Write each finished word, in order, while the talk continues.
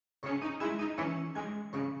Do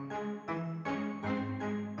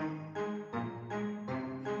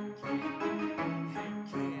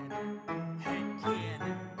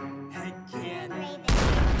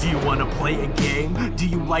you wanna play a game? Do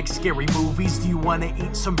you like scary movies? Do you wanna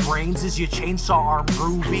eat some brains? Is your chainsaw arm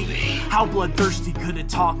groovy? How bloodthirsty could a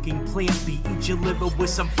talking plant be? Eat your liver with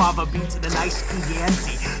some fava beans and a nice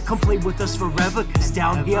Chianti. Come play with us forever, cause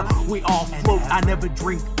down here we all float. I never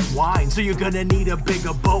drink wine, so you're gonna need a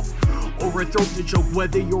bigger boat or a throat to choke.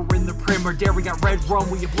 Whether you're in the prim or dairy, got red rum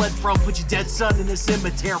where you bled from. Put your dead son in a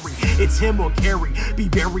cemetery. It's him or Carrie. Be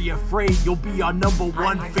very afraid you'll be our number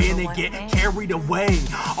one fan and get carried away.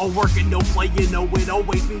 All work and no play, you know it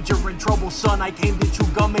always means you're in trouble, son. I came to chew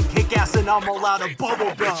gum and kick ass and I'm all out of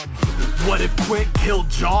bubble gum. What if Quint killed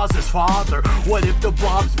Jaws' father? What if the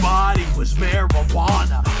Blob's body was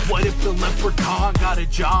marijuana? What if the leprechaun got a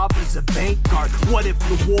job as a bank guard? What if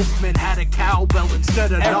the Wolfman had a cowbell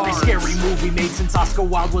instead of every scary movie made since Oscar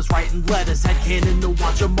Wilde was writing letters had canon to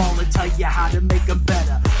watch them all and tell you how to make them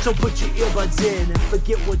better. So put your earbuds in and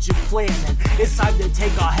forget what you're planning. It's time to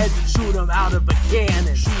take our heads and shoot them out of a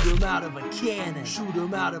cannon. Shoot them out of a cannon. Shoot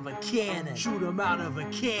them out of a cannon. Shoot them out of a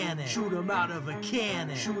cannon. Shoot them out of a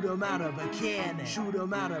cannon. Shoot them out of a cannon. Shoot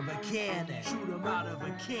them out of a cannon. Shoot them out of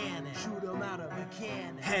a cannon. Shoot them out of a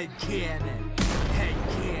cannon. Head cannon. Head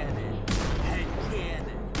cannon. Head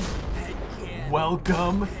cannon. Head cannon.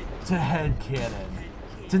 Welcome to Head Cannon.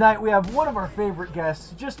 Tonight we have one of our favorite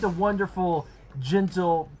guests, just a wonderful,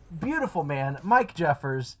 gentle, beautiful man, Mike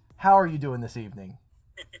Jeffers. How are you doing this evening?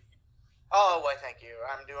 Oh, why, thank you.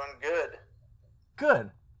 I'm doing good.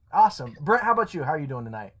 Good. Awesome. Brent, how about you? How are you doing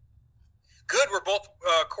tonight? Good. We're both,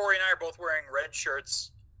 Corey and I are both wearing red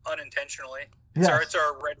shirts unintentionally. Yes. It's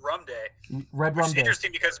our Red Rum Day. Red Rum Which is Day.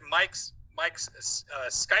 interesting because Mike's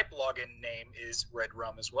Skype login name is Red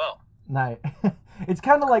Rum as well. Nice. It's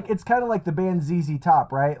kind of like the band ZZ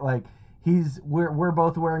Top, right? Like we're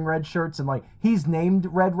both wearing red shirts and like he's named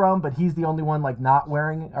Red Rum, but he's the only one like not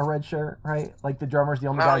wearing a red shirt, right? Like the drummer's the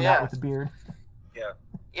only guy not with a beard. Yeah.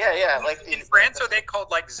 Yeah. Like in France, are they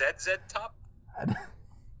called like ZZ Top?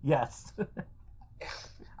 Yes.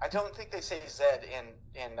 I don't think they say Z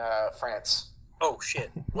in France. Oh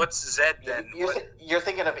shit! What's Z then? You're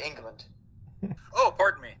thinking of England. Oh,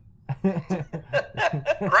 pardon me.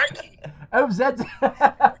 Crikey. Oh,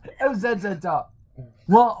 ZZ Top.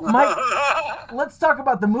 Well, Mike, let's talk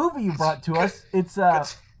about the movie you brought to us. It's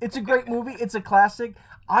a great movie. It's a classic.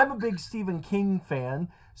 I'm a big Stephen King fan,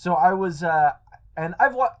 so I was and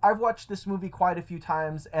I've watched this movie quite a few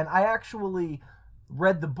times, and I actually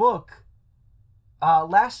read the book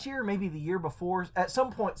last year, maybe the year before. At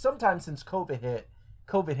some point, sometime since COVID hit,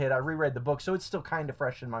 I reread the book, so it's still kind of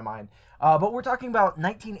fresh in my mind. But we're talking about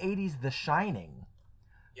 1980's The Shining.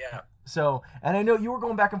 Yeah. So, and I know you were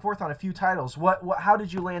going back and forth on a few titles. How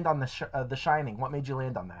did you land on The Shining? What made you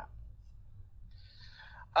land on that?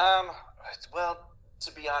 Well,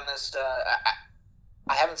 to be honest,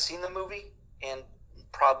 I haven't seen the movie in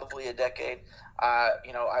probably a decade.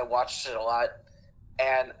 I watched it a lot,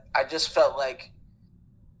 and I just felt like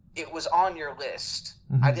it was on your list.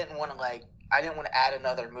 Mm-hmm. I didn't want to add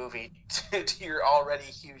another movie to your already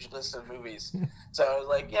huge list of movies. So I was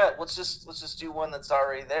like, yeah, let's just do one that's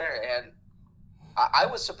already there. And I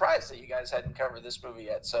was surprised that you guys hadn't covered this movie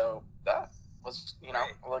yet. So let's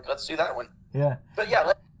do that one. Yeah. But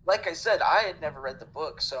yeah, like I said, I had never read the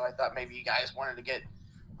book, so I thought maybe you guys wanted to get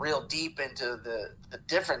real deep into the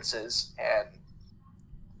differences.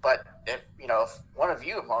 But if one of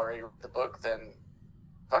you have already read the book, then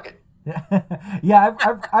fuck it. Yeah,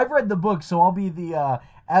 I've read the book, so I'll be the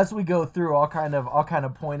as we go through, I'll kind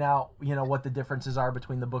of point out what the differences are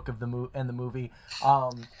between the book and the movie.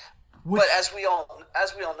 But as we all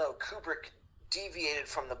know, Kubrick deviated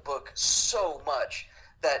from the book so much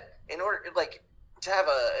that in order to have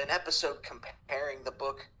an episode comparing the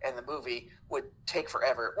book and the movie would take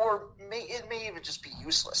forever, or it may even just be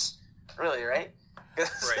useless. Really, right?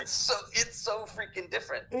 Right. It's so freaking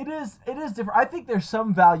different. It is different. I think there's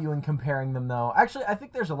some value in comparing them, though. Actually, I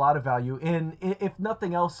think there's a lot of value in, if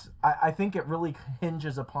nothing else, I think it really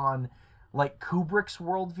hinges upon like Kubrick's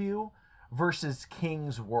worldview versus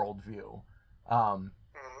King's worldview.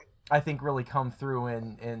 I think really come through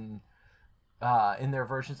in their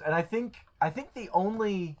versions, and I think the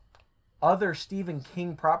only other Stephen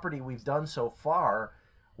King property we've done so far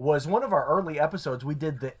was one of our early episodes. We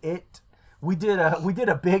did We did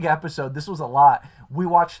a big episode. This was a lot. We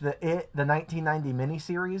watched the 1990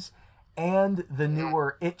 miniseries and the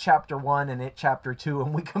newer It Chapter 1 and It Chapter 2,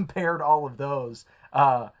 and we compared all of those.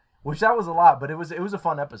 Which that was a lot, but it was a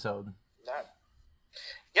fun episode.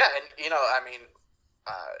 Yeah, and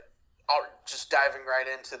diving right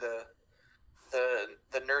into the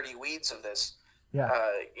nerdy weeds of this. Yeah.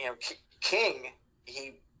 King,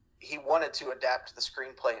 he wanted to adapt the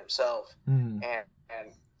screenplay himself, and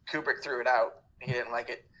Kubrick threw it out. He didn't like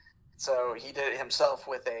it, so he did it himself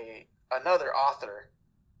with another author,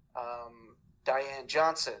 Diane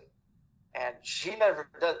Johnson, and she never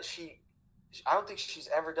does. I don't think she's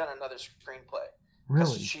ever done another screenplay.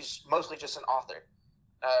 Really? She's mostly just an author.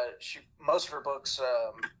 Most of her books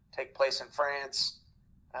take place in France,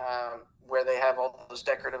 where they have all those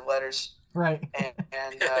decorative letters. Right.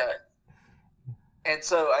 And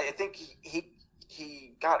so I think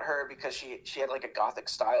he got her because she had like a Gothic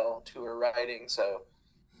style to her writing, so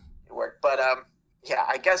it worked. But yeah,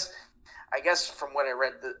 I guess from what I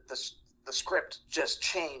read, the script just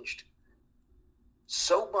changed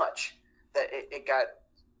so much that it got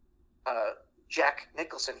Jack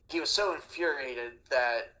Nicholson. He was so infuriated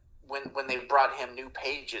that when they brought him new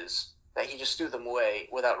pages, that he just threw them away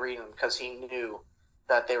without reading them because he knew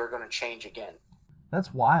that they were going to change again.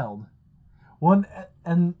 That's wild. Well,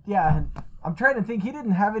 and yeah, I'm trying to think. He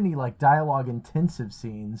didn't have any like dialogue intensive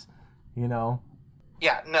scenes, you know.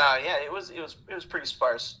 Yeah, it was pretty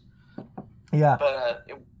sparse. Yeah, but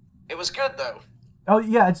it was good though. Oh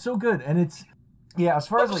yeah, it's so good, and it's as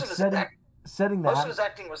far as like setting that. Most of his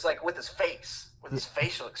acting was like with his face, with his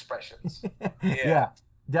facial expressions. Yeah,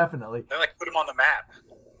 definitely. They like put him on the map.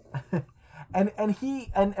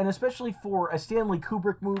 and especially for a Stanley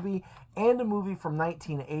Kubrick movie and a movie from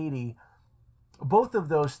 1980, both of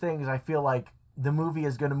those things, I feel like the movie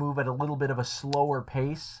is going to move at a little bit of a slower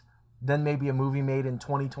pace than maybe a movie made in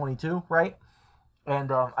 2022, right?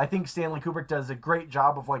 And I think Stanley Kubrick does a great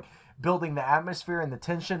job of like building the atmosphere and the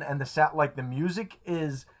tension and the music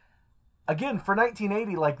is, again, for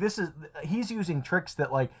 1980, like he's using tricks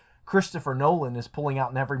that like Christopher Nolan is pulling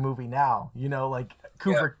out in every movie now, you know, like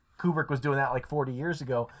Kubrick was doing that like 40 years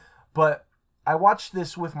ago. But I watched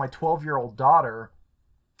this with my 12-year-old daughter,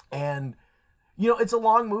 and you know, it's a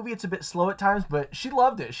long movie, it's a bit slow at times, but she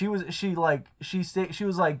loved it. She was like,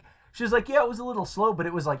 yeah, it was a little slow, but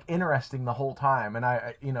it was like interesting the whole time. And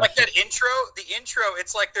I you know, like the intro,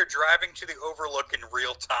 it's like they're driving to the Overlook in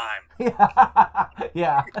real time.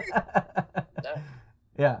 Yeah.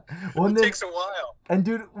 Yeah. Well, it takes a while. And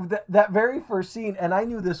dude, that very first scene, and I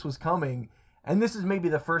knew this was coming, and this is maybe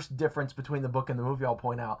the first difference between the book and the movie, I'll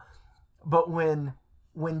point out. But when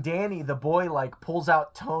Danny, the boy, like pulls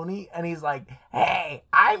out Tony and he's like, "Hey,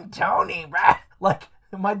 I'm Tony," right? Like,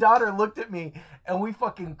 my daughter looked at me and we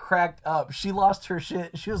fucking cracked up. She lost her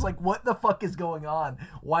shit. She was like, "What the fuck is going on?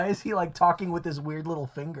 Why is he like talking with his weird little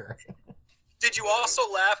finger?" Did you also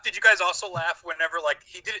laugh? Did you guys also laugh whenever, like,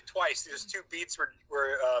 he did it twice? There's two beats where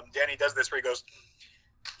Danny does this, where he goes,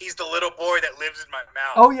 "He's the little boy that lives in my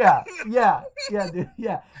mouth." Oh yeah, dude,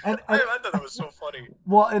 yeah. And I thought that was so funny.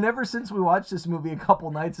 Well, and ever since we watched this movie a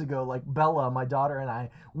couple nights ago, like Bella, my daughter, and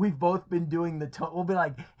I, we've both been doing we'll be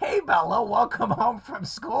like, "Hey Bella, welcome home from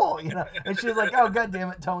school," you know, and she's like, "Oh god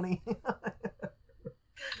damn it, Tony."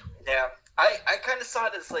 Yeah, I kind of saw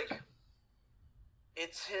it as like,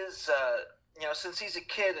 it's his, you know, since he's a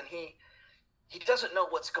kid and he doesn't know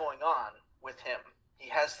what's going on with him. He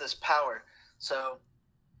has this power, so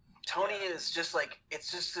Tony is just like,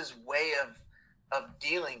 it's just his way of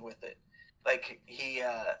dealing with it. Like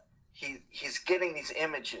he's getting these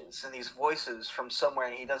images and these voices from somewhere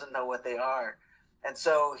and he doesn't know what they are, and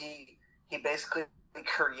so he basically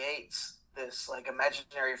creates this like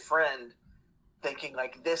imaginary friend, thinking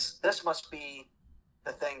like this must be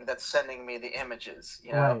the thing that's sending me the images,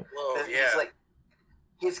 you know. Right. Whoa, He's like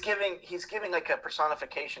he's giving like a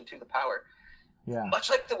personification to the power. Yeah. Much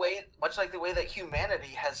like the way that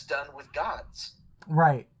humanity has done with gods.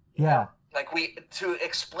 Right. Yeah. Like to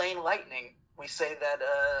explain lightning, we say that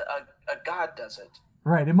a god does it.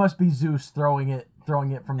 Right. It must be Zeus throwing it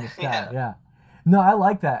from the sky. Yeah. No, I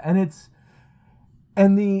like that. And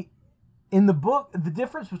in the book, the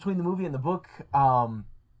difference between the movie and the book, I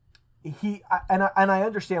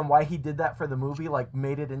understand why he did that for the movie, like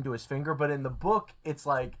made it into his finger, but in the book it's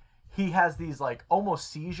like he has these like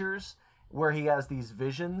almost seizures where he has these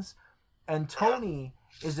visions, and Tony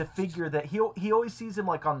is a figure that he always sees him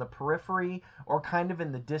like on the periphery or kind of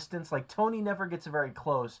in the distance. Like Tony never gets very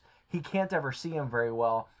close. He can't ever see him very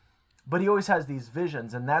well, but he always has these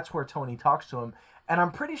visions, and that's where Tony talks to him. And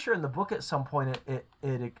I'm pretty sure in the book at some point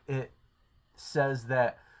it says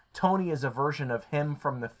that Tony is a version of him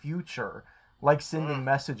from the future, like sending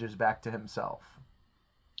messages back to himself.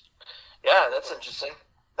 Yeah, that's interesting.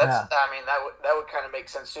 I mean, that would kind of make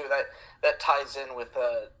sense too. That ties in with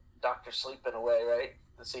Dr. Sleep in a way, right?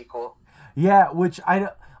 The sequel. Yeah, which I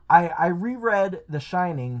I reread The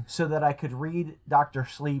Shining so that I could read Doctor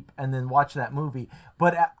Sleep and then watch that movie.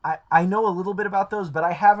 But I know a little bit about those, but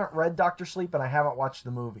I haven't read Doctor Sleep and I haven't watched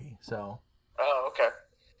the movie. So. Oh, okay.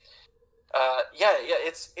 Yeah.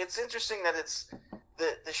 It's interesting that it's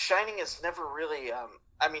the Shining is never really.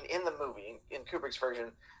 I mean, in the movie, in Kubrick's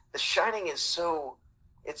version, The Shining is so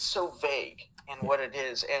vague in what it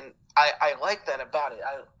is, and I like that about it.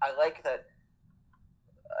 I like that.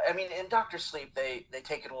 I mean, in Doctor Sleep, they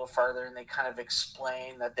take it a little farther and they kind of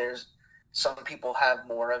explain that there's some people have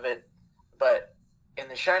more of it, but in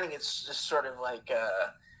The Shining, it's just sort of like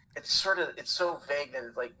it's so vague that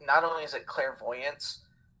it's like not only is it clairvoyance,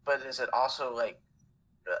 but is it also like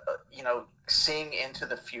seeing into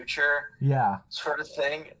the future, sort of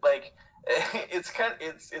thing. Like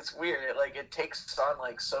it's weird. Like it takes on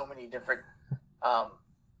like so many different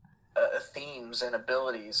themes and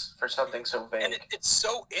abilities for something so vague. And it's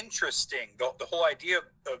so interesting, the whole idea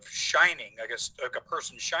of shining, I guess, like a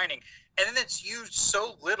person shining, and then it's used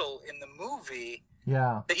so little in the movie.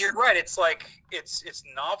 Yeah. That you're right. It's like it's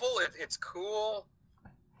novel. It's cool.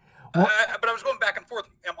 Well, but I was going back and forth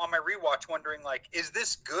on my rewatch, wondering like, is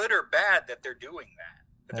this good or bad that they're doing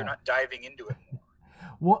that? They're not diving into it more.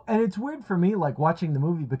 Well, and it's weird for me, like watching the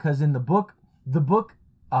movie, because in the book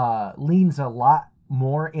leans a lot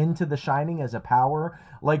more into The Shining as a power.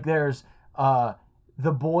 Like there's the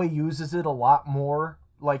boy uses it a lot more.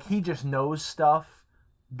 Like he just knows stuff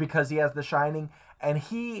because he has The Shining, and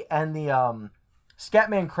he and the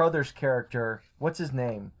Scatman Crothers character, what's his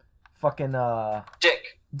name? Fucking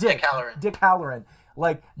Dick Halloran. Dick Halloran.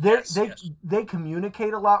 Like they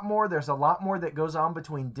communicate a lot more. There's a lot more that goes on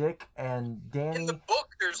between Dick and Danny. In the book,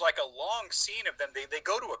 there's like a long scene of them. They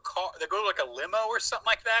go to a car. They go to like a limo or something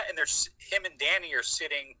like that, and there's him and Danny are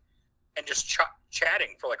sitting and just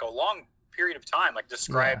chatting for like a long period of time, like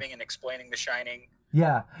describing and explaining The Shining.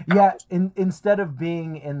 Yeah. Instead of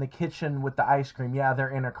being in the kitchen with the ice cream, they're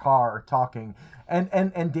in a car talking.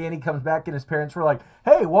 And Danny comes back and his parents were like,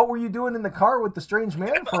 "Hey, what were you doing in the car with the strange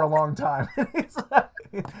man for a long time?" he's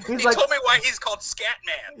like, told me why he's called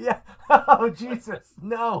Scatman. Yeah. Oh Jesus,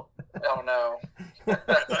 no. Oh no.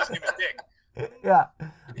 His name is Dick. Yeah,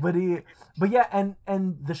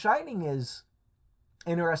 and The Shining is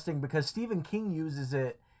interesting because Stephen King uses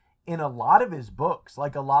it in a lot of his books.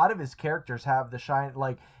 Like a lot of his characters have the shine.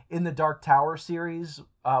 Like in the Dark Tower series,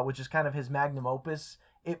 which is kind of his magnum opus,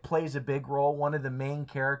 it plays a big role. One of the main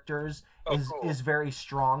characters is very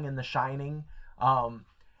strong in The Shining.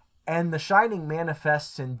 And The Shining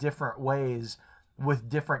manifests in different ways with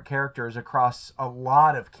different characters across a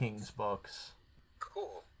lot of King's books.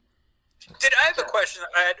 Cool. I have a question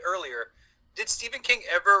I had earlier. Did Stephen King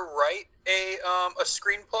ever write a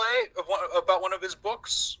screenplay about one of his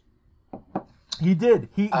books? He did.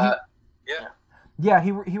 He Yeah,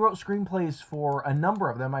 he wrote screenplays for a number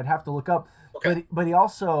of them. I'd have to look up. Okay. But he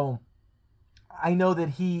also, I know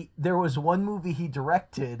that there was one movie he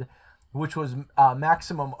directed, which was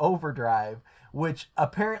Maximum Overdrive, which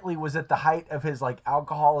apparently was at the height of his like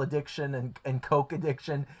alcohol addiction and coke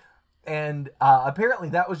addiction, and apparently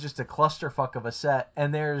that was just a clusterfuck of a set.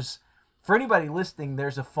 And for anybody listening,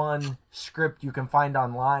 there's a fun script you can find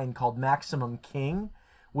online called Maximum King,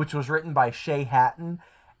 which was written by Shay Hatton,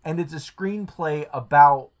 and it's a screenplay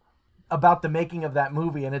about the making of that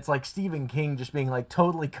movie, and it's like Stephen King just being like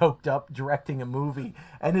totally coked up directing a movie,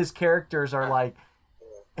 and his characters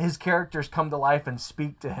come to life and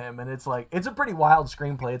speak to him, and it's a pretty wild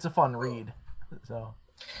screenplay. It's a fun read. So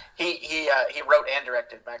he wrote and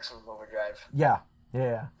directed Maximum Overdrive. Yeah.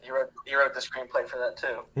 He wrote the screenplay for that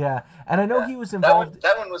too. Yeah, and I know he was involved.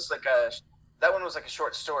 That one was like a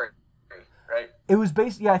short story, right? It was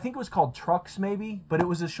I think it was called Trucks maybe, but it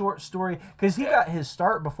was a short story because he got his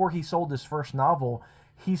start before he sold his first novel.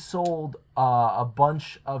 He sold a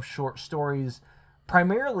bunch of short stories,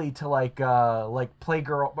 primarily to like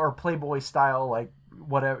Playgirl or Playboy style, like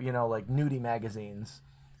whatever, like nudie magazines.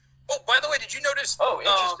 Oh, by the way, did you notice? Oh,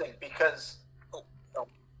 interesting. Because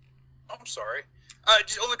I'm sorry.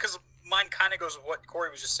 Just only because mine kind of goes with what Corey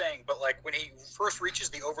was just saying, but like when he first reaches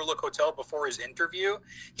the Overlook Hotel before his interview,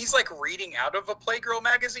 he's like reading out of a Playgirl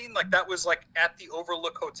magazine, like that was like at the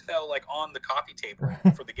Overlook Hotel, like on the coffee table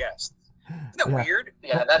for the guests. Isn't that weird?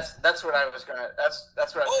 Yeah, that's what I was gonna.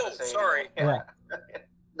 That's what I was gonna say. Sorry. Yeah.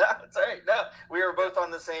 No, it's all right. No, we were both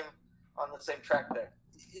on the same track there.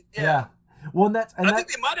 Yeah. Well, I think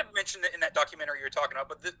they might have mentioned it in that documentary you were talking about,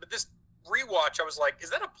 but this rewatch, I was like, is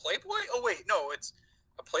that a Playboy? Oh wait, no, it's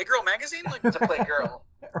a Playgirl magazine? Like, to Playgirl.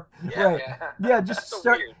 Right. Yeah, just So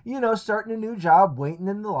start, weird. starting a new job, waiting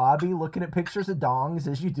in the lobby, looking at pictures of dongs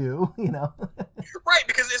as you do, Right,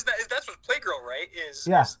 because that's what Playgirl, right?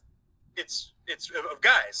 Yeah. It's of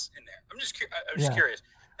guys in there. I'm just curious.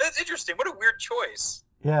 That's interesting. What a weird choice.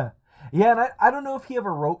 Yeah. Yeah, and I don't know if he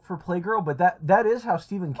ever wrote for Playgirl, but that is how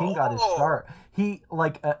Stephen King got his start. He,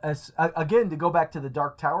 again, to go back to the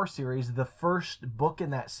Dark Tower series, the first book in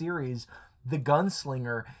that series, The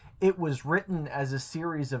Gunslinger, it was written as a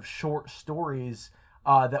series of short stories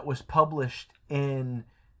that was published in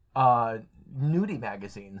nudie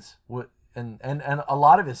magazines. And a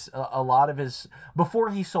lot of his before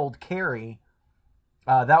he sold Carrie,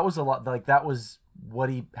 that was a lot, like that was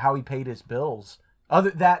how he paid his bills.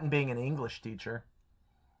 Other that and being an English teacher.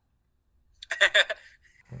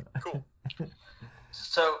 Cool.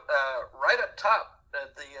 So right up top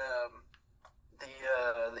at the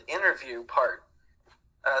interview part,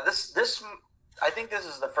 this I think this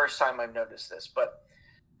is the first time I've noticed this, but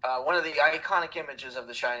one of the iconic images of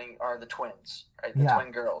The Shining are the twins, right? The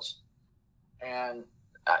twin girls, and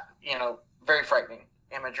very frightening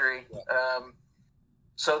imagery. Yeah.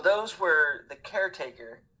 So those were the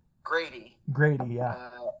caretaker, Grady. Grady,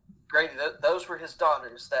 yeah. Grady. Those were his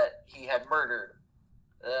daughters that he had murdered.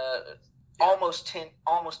 Almost 10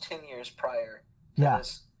 years prior to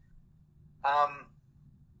this.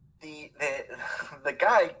 The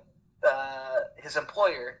guy, his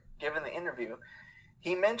employer, given the interview,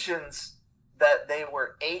 he mentions that they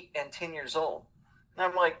were 8 and 10 years old, and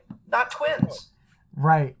I'm like, not twins,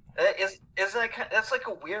 right? That's like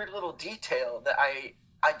a weird little detail that I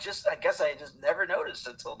guess I just never noticed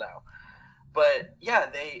until now. But yeah,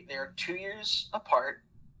 they're 2 years apart,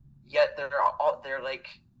 yet they're like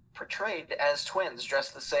portrayed as twins,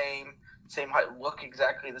 dressed the same height, look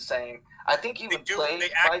exactly the same. I think even they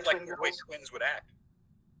act like the way twins would act.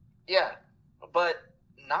 Yeah, but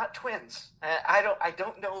not twins. I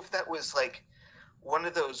don't know if that was like one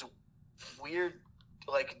of those weird,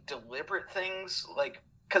 like, deliberate things, like,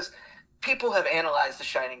 because people have analyzed The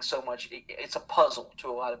Shining so much, it's a puzzle to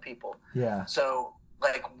a lot of people. Yeah. So,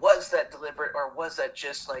 like, was that deliberate, or was that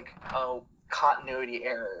just like a continuity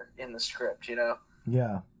error in the script?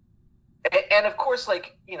 Yeah. And of course,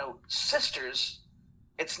 like, sisters,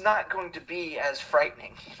 it's not going to be as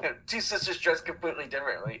frightening. Two sisters dressed completely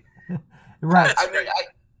differently. Right.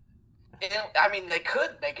 I mean, they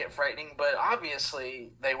could make it frightening, but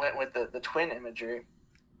obviously they went with the twin imagery.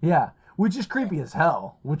 Yeah, which is creepy as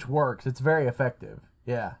hell, which works. It's very effective.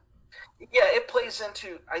 Yeah. Yeah, it plays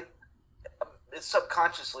into it's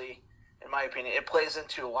subconsciously, in my opinion, it plays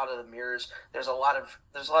into a lot of the mirrors. There's a lot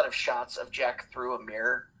of shots of Jack through a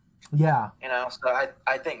mirror. Yeah. So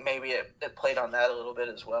I think maybe it played on that a little bit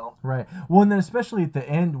as well. Right. Well, and then especially at the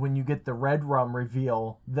end when you get the Red Rum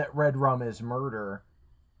reveal that Red Rum is murder.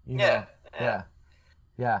 Yeah.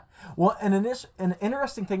 Well, and an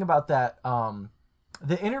interesting thing about that,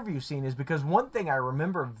 the interview scene is because one thing I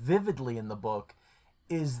remember vividly in the book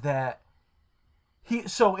is that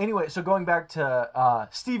so going back to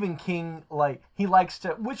Stephen King, like, he likes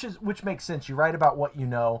to, which makes sense. You write about what you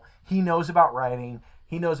know. He knows about writing.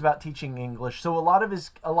 He knows about teaching English. So a lot of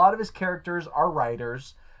his characters are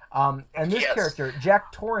writers. And this character,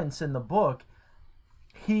 Jack Torrance, in the book,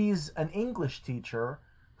 he's an English teacher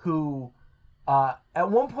who, at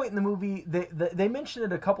one point in the movie, they mentioned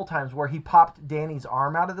it a couple times where he popped Danny's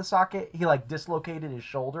arm out of the socket. He, like, dislocated his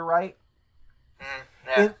shoulder, right?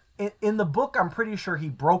 Yeah. In the book, I'm pretty sure he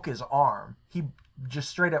broke his arm. He just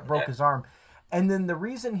straight up broke his arm. And then the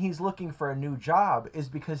reason he's looking for a new job is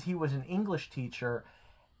because he was an English teacher,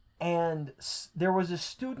 and there was a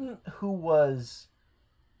student who was,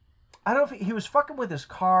 I don't know if he was fucking with his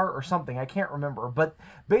car or something. I can't remember. But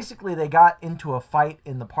basically they got into a fight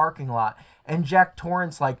in the parking lot, and Jack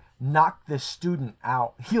Torrance, like, knocked this student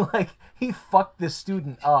out. He fucked this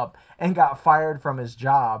student up and got fired from his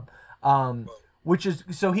job. Which is,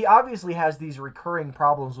 so he obviously has these recurring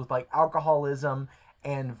problems with, like, alcoholism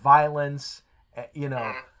and violence,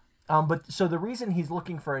 but so the reason he's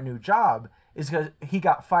looking for a new job is because he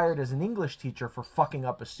got fired as an English teacher for fucking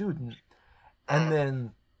up a student. And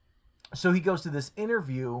then, so he goes to this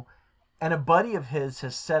interview, and a buddy of his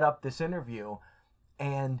has set up this interview,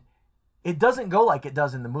 and it doesn't go like it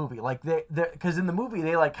does in the movie. Like, because in the movie,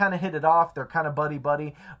 they, like, kind of hit it off. They're kind of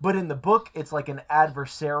buddy-buddy. But in the book, it's like an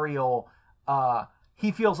adversarial,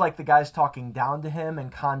 he feels like the guy's talking down to him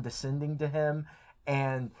and condescending to him.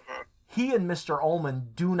 And he and Mr. Ullman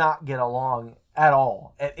do not get along at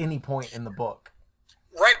all at any point in the book.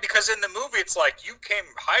 Right, because in the movie, it's like, you came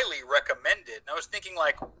highly recommended. And I was thinking,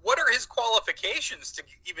 like, what are his qualifications to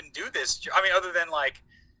even do this? I mean, other than, like,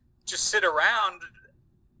 just sit around,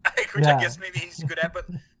 which I guess maybe he's good at, but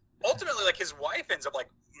ultimately, like, his wife ends up like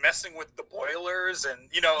messing with the boilers, and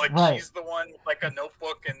she's the one with like a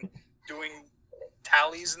notebook and doing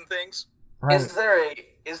tallies and things. Right.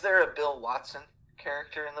 Is there a Bill Watson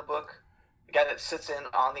character in the book? The guy that sits in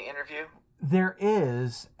on the interview? There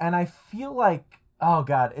is, and I feel like, oh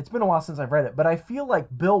God, it's been a while since I've read it, but I feel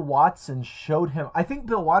like Bill Watson showed him. I think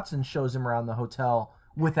Bill Watson shows him around the hotel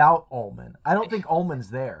without Ullman. I don't think Ullman's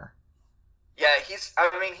there. Yeah, he's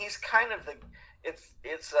kind of the.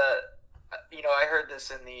 It's I heard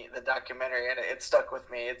this in the documentary, and it stuck with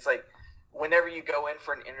me. It's like, whenever you go in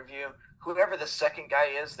for an interview, whoever the second guy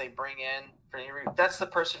is they bring in for an interview, that's the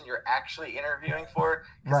person you're actually interviewing for,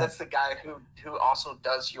 because that's the guy who also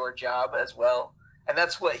does your job as well. And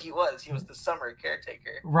that's what he was. He was the summer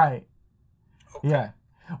caretaker. Right. Okay. Yeah.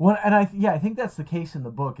 Well, and I think that's the case in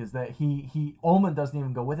the book, is that Ullman doesn't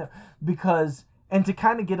even go with him, because, and to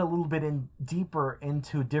kind of get a little bit deeper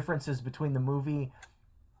into differences between the movie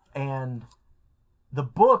and the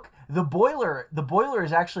book, the boiler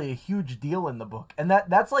is actually a huge deal in the book, and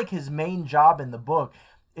that's like his main job in the book,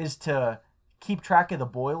 is to keep track of the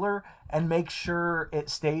boiler and make sure it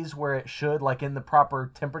stays where it should, like in the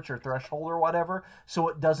proper temperature threshold or whatever, so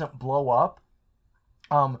it doesn't blow up.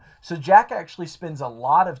 So Jack actually spends a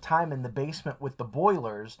lot of time in the basement with the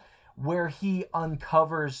boilers, where he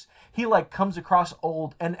comes across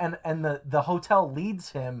old, and the hotel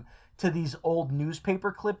leads him to these old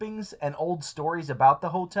newspaper clippings and old stories about the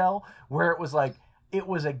hotel, where it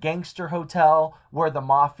was a gangster hotel where the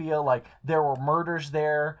mafia, like, there were murders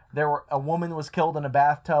there, a woman was killed in a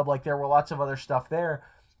bathtub, like, there were lots of other stuff there.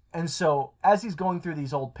 And so as he's going through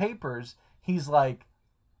these old papers, he's like,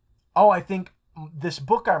 oh, I think this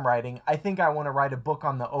book I'm writing, I think I want to write a book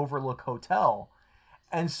on the Overlook Hotel.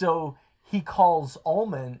 And so he calls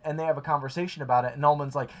Ullman, and they have a conversation about it, and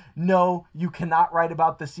Ullman's like, no, you cannot write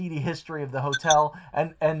about the seedy history of the hotel.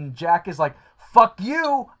 And Jack is like, fuck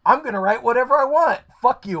you, I'm gonna write whatever I want,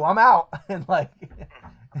 fuck you, I'm out. And like,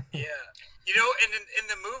 yeah, and in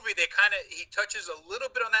the movie he touches a little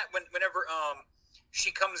bit on that whenever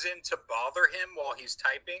she comes in to bother him while he's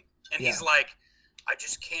typing, and he's like, I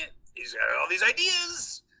just can't, he's got all these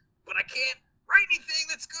ideas, but I can't write anything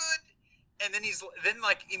that's good. And then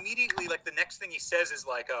immediately, like, the next thing he says is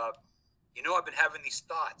like, I've been having these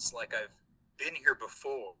thoughts, like, I've been here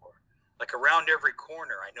before, like, around every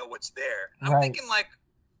corner, I know what's there. And I'm thinking, like,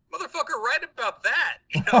 motherfucker, write about that,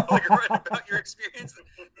 like, write about your experience.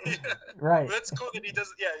 Right. But that's cool that he does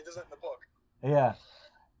it. Yeah, he does it in the book. Yeah.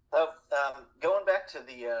 Going back to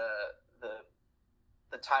the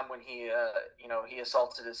time when he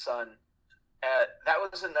assaulted his son, that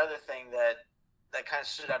was another thing that kind of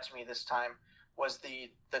stood out to me this time, was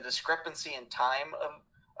the discrepancy in time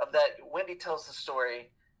of that. Wendy tells the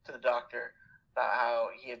story to the doctor about how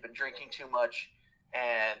he had been drinking too much,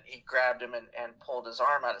 and he grabbed him and pulled his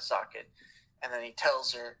arm out of socket, and then he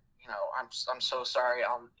tells her, I'm so sorry,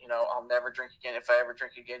 I'll never drink again. If I ever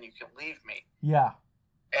drink again, you can leave me. Yeah.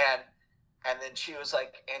 And then she was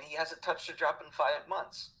like, and he hasn't touched a drop in 5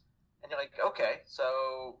 months. And you're like, okay,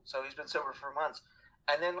 so he's been sober for months.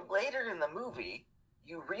 And then later in the movie,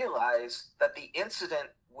 you realize that the incident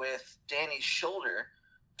with Danny's shoulder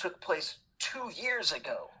took place 2 years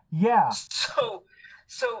ago. Yeah. So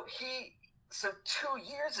 2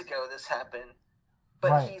 years ago this happened,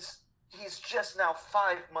 but he's just now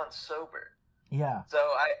 5 months sober. Yeah. So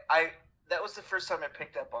I that was the first time I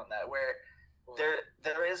picked up on that, where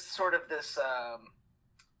there is sort of this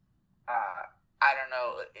I don't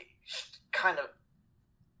know, kind of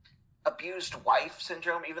abused wife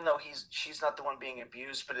syndrome, even though she's not the one being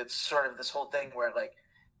abused, but it's sort of this whole thing where, like,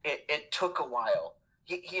 it took a while.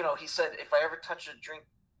 He said, if I ever touch a drink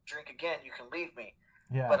again, you can leave me.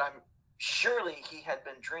 Yeah. But surely he had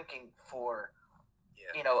been drinking for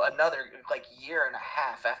another, like, year and a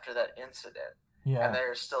half after that incident. Yeah. And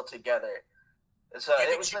they're still together. So do you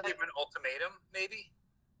think she gave him an ultimatum, maybe?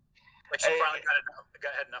 Like, she finally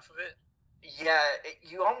had enough of it? Yeah,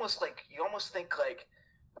 you almost think, like,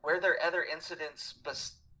 were there other incidents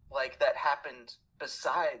like that happened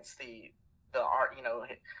besides the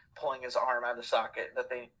pulling his arm out of the socket that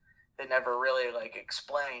they never really, like,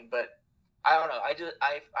 explained. But I don't know.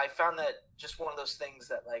 I found that just one of those things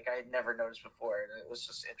that, like, I had never noticed before, and it was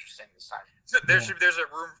just interesting this time. So there's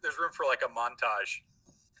room for, like, a montage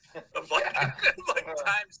of, like, like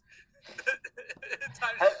times.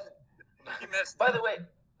 By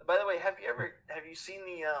the way, have you seen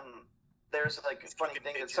the there's, like, a funny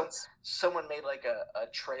thing that someone made, like, a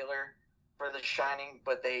trailer for The Shining,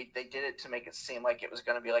 but they did it to make it seem like it was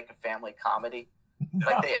going to be, like, a family comedy.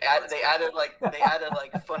 Like they added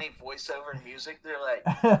like funny voiceover and music. They're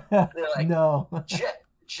like no.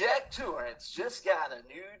 Jack Torrance just got a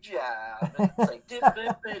new job. And it's like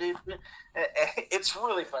it's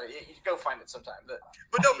really funny. You go find it sometime. But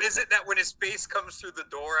no, is it that when his face comes through the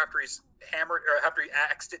door after he's hammered or after he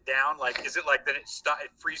axed it down? Like, is it like that it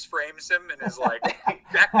freeze frames him and is like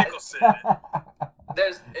Jack Nicholson? I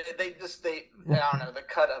don't know. The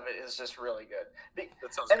cut of it is just really good. That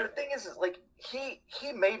sounds good. And the thing is like he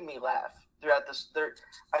made me laugh throughout this.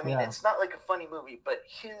 It's not like a funny movie, but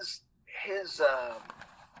his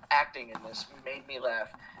acting in this made me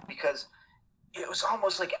laugh because it was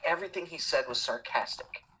almost like everything he said was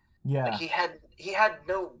sarcastic. Yeah. Like he had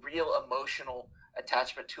no real emotional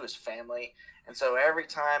attachment to his family, and so every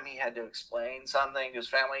time he had to explain something to his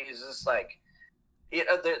family, he's just like,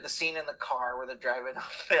 the scene in the car where they're driving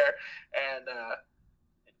up there, and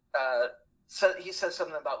so he says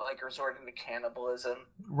something about like resorting to cannibalism.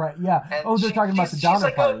 Right. Yeah. And they're talking about the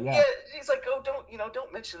Donner Party. Yeah. He's like,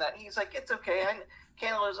 don't mention that. And he's like, it's okay.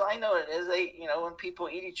 Cannibalism, I know what it is. They, when people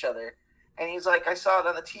eat each other. And he's like, I saw it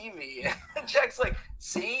on the TV. And Jack's like,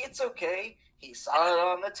 see, it's okay. He saw it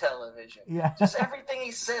on the television. Yeah. Just everything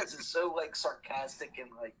he says is so like sarcastic and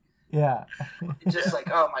like. Yeah. Just like,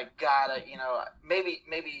 oh my God, maybe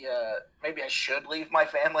I should leave my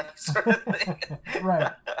family, sort of thing.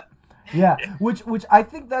 Right. Yeah, which I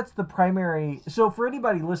think that's the primary. So for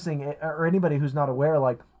anybody listening or anybody who's not aware,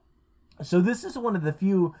 like, so this is one of the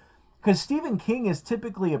few, because Stephen King is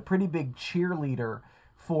typically a pretty big cheerleader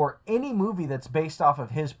for any movie that's based off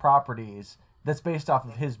of his properties, that's based off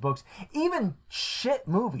of his books, even shit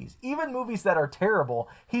movies, even movies that are terrible.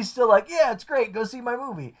 He's still like, yeah, it's great, go see my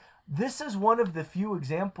movie. This is one of the few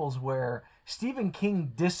examples where Stephen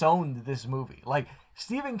King disowned this movie. Like,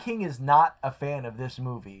 Stephen King is not a fan of this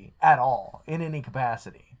movie at all, in any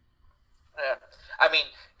capacity. Yeah. I mean,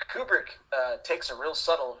 Kubrick takes a real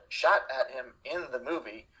subtle shot at him in the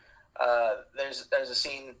movie. There's a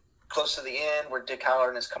scene close to the end where Dick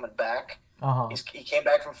Hallorann is coming back. Uh-huh. He came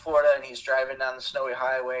back from Florida, and he's driving down the snowy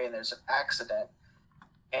highway, and there's an accident.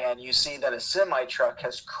 And you see that a semi-truck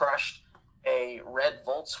has crushed a red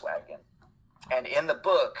Volkswagen. And in the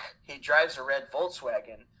book, he drives a red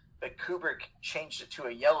Volkswagen, but Kubrick changed it to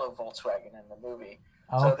a yellow Volkswagen in the movie.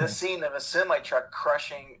 Okay. So this scene of a semi-truck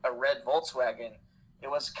crushing a red Volkswagen, it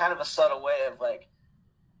was kind of a subtle way of like,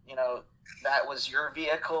 that was your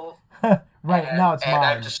vehicle. Right, and, now it's and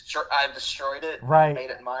mine. I've destroyed it. Right. Made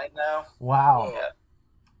it mine now. Wow.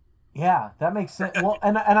 Yeah, that makes sense. Well,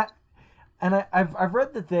 I've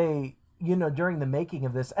read that they, during the making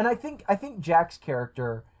of this, and I think Jack's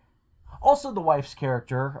character, also the wife's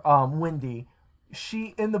character, Wendy,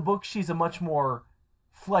 she in the book she's a much more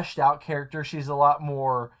fleshed out character. She's a lot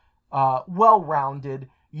more well-rounded,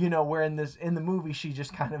 where in the movie she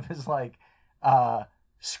just kind of is like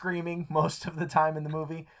screaming most of the time in the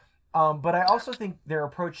movie. But I also think their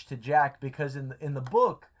approach to Jack, because in the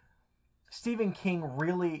book, Stephen King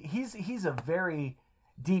really he's a very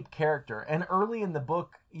deep character, and early in the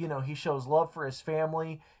book, he shows love for his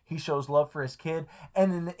family, he shows love for his kid,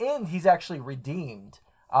 and in the end, he's actually redeemed.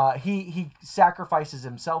 He sacrifices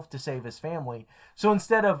himself to save his family. So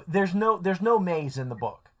instead of there's no maze in the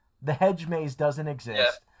book. The hedge maze doesn't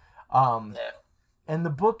exist. And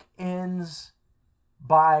the book ends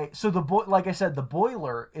by like I said, the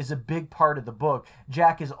boiler is a big part of the book.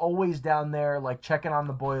 Jack is always down there like checking on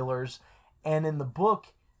the boilers, and in the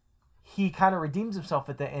book he kind of redeems himself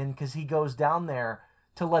at the end because he goes down there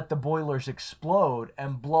to let the boilers explode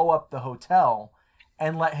and blow up the hotel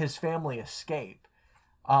and let his family escape.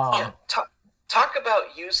 Talk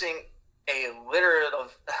about using a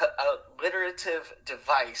alliterative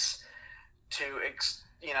device to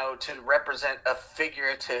represent a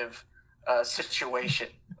figurative situation.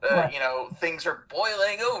 Right. Things are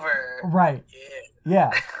boiling over. Right.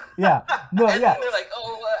 Yeah. No, and yeah. then they're like,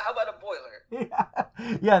 how about a boiler?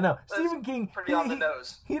 Yeah, no. That's Stephen King, pretty on the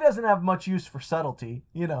nose. He doesn't have much use for subtlety,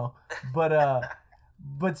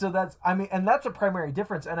 but so that's, and that's a primary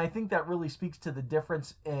difference, and I think that really speaks to the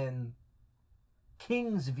difference in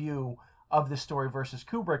King's view of the story versus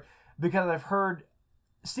Kubrick, because I've heard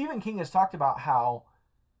Stephen King has talked about how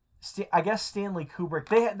I guess Stanley Kubrick,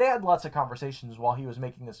 they had lots of conversations while he was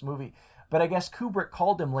making this movie, but I guess Kubrick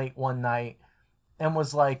called him late one night and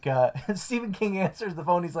was like, Stephen King answers the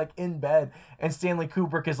phone, he's like in bed, and Stanley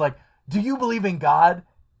Kubrick is like, do you believe in God?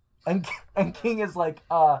 And King is like,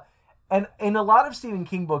 and in a lot of Stephen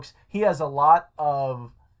King books, he has a lot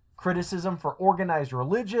of criticism for organized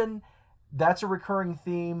religion. That's a recurring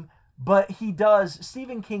theme. But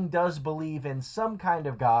Stephen King does believe in some kind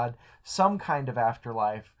of God, some kind of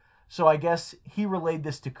afterlife. So I guess he relayed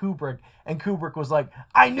this to Kubrick, and Kubrick was like,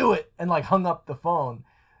 "I knew it," and like hung up the phone.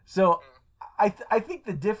 So I think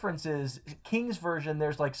the difference is King's version.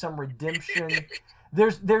 There's like some redemption.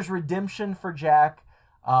 There's redemption for Jack,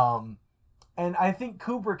 and I think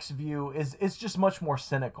Kubrick's view is it's just much more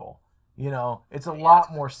cynical. You know, it's a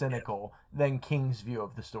lot more cynical than King's view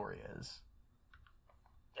of the story is.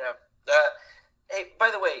 Yeah. Hey,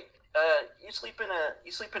 by the way, you sleep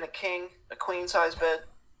in a queen size bed,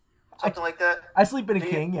 something like that. I sleep in a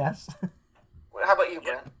king, yes. How about you,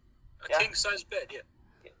 Brent? A king size bed, yeah.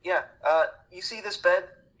 Yeah. You see this bed?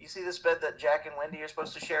 You see this bed that Jack and Wendy are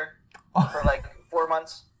supposed to share for like 4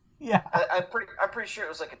 months? Yeah. I'm pretty sure it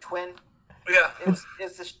was like a twin. Yeah.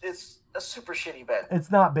 It's a super shitty bed.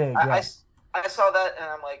 It's not big. Yeah. I saw that and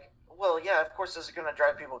I'm like, well, yeah, of course this is gonna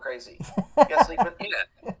drive people crazy. You guys sleep in? Yeah.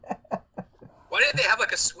 Why didn't they have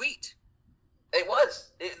like a suite? It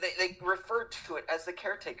was. They referred to it as the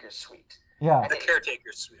caretaker's suite. Yeah. The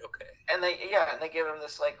caretaker's suite, okay. And they gave him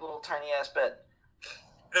this like little tiny ass bed.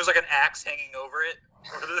 There's like an axe hanging over it.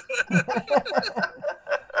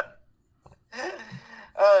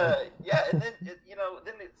 Yeah, and then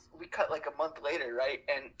we cut like a month later, right?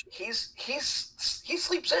 And he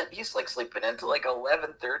sleeps in. He's like sleeping into like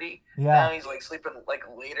 11:30. Yeah. Now he's like sleeping like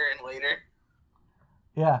later and later.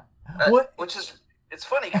 Yeah. Which is it's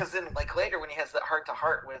funny because then like later when he has that heart to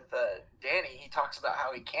heart with Danny, he talks about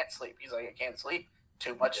how he can't sleep. He's like, I can't sleep.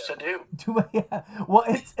 Too much to do. Yeah. Well,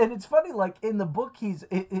 it's funny. Like in the book,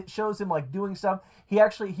 it shows him like doing stuff. He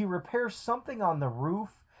repairs something on the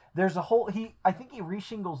roof. There's a whole I think he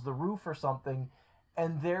reshingles the roof or something,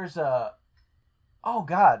 and there's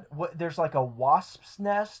there's like a wasp's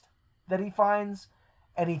nest that he finds,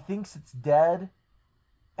 and he thinks it's dead,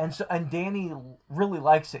 and Danny really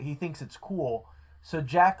likes it. He thinks it's cool, so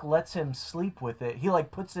Jack lets him sleep with it. He like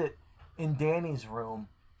puts it in Danny's room.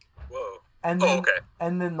 Whoa. And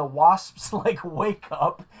then the wasps like wake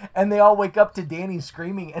up, and they all wake up to Danny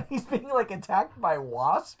screaming, and he's being like attacked by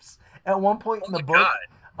wasps at one point in the book.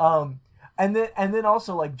 God. And then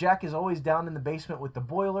also like Jack is always down in the basement with the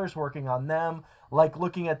boilers, working on them, like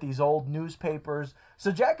looking at these old newspapers.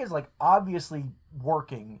 So Jack is like obviously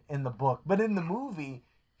working in the book, but in the movie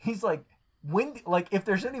he's like Wendy. Like if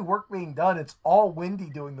there's any work being done, it's all Wendy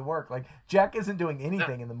doing the work. Like Jack isn't doing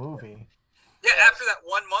anything in the movie. Yeah, after that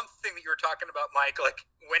 1 month thing that you were talking about, Mike, like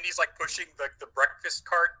Wendy's like pushing the breakfast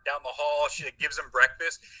cart down the hall. She like, gives him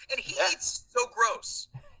breakfast, and he eats so gross.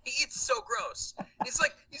 He eats so gross. He's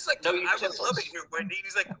like, no, I really love it here, Wendy. And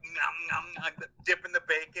he's like, nom nom, like dipping the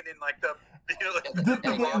bacon in like the,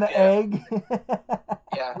 dipping it in the egg.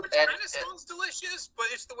 Yeah, which kind of sounds delicious, but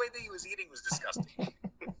it's the way that he was eating was disgusting.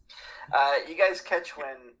 You guys catch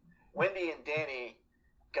when Wendy and Danny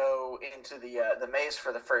go into the maze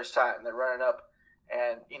for the first time. They're running up,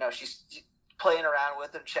 and she's playing around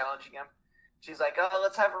with him, challenging him. She's like, "Oh,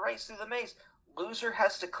 let's have a race through the maze. Loser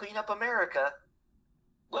has to clean up America.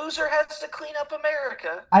 Loser has to clean up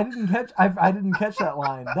America." I didn't catch that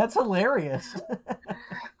line. That's hilarious.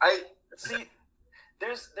 I see.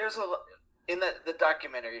 There's in the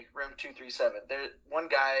documentary Room 237. There one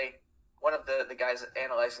of the guys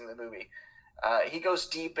analyzing the movie. He goes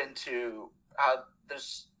deep into how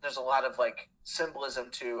there's a lot of like symbolism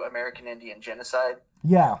to American Indian genocide.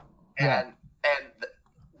 Yeah. And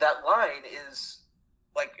that line is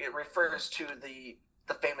like it refers to the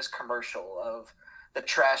famous commercial of the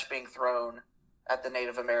trash being thrown at the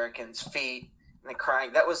Native Americans' feet and then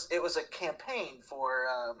crying. It was a campaign for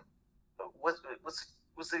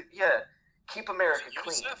Keep America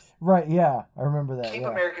Clean. Right, yeah. I remember that. Keep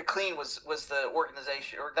America Clean was the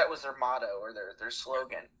organization, or that was their motto or their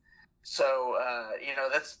slogan. So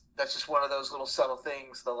that's just one of those little subtle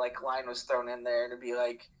things. The like line was thrown in there to be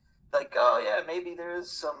like oh yeah, maybe there's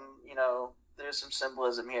some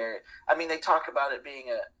symbolism here. I mean, they talk about it being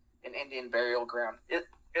an Indian burial ground.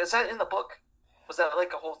 Is that in the book? Was that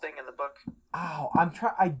like a whole thing in the book? Oh,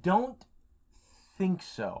 I don't think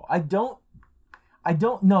so. I don't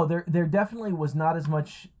know. There definitely was not as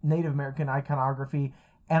much Native American iconography,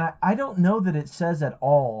 and I don't know that it says at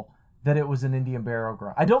all that it was an Indian burial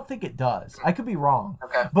ground. I don't think it does. I could be wrong.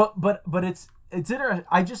 Okay. But it's interesting.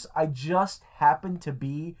 I just happen to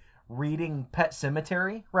be reading Pet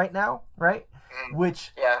Sematary right now, right?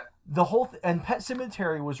 Which the whole and Pet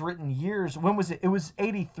Sematary was written years. When was it? It was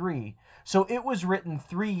 1983. So it was written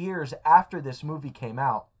 3 years after this movie came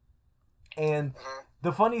out. And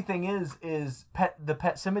the funny thing is the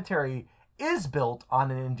Pet Sematary is built on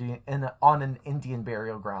an Indian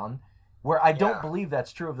burial ground, where I don't believe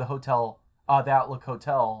that's true of the hotel, the Overlook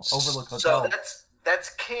Hotel. So that's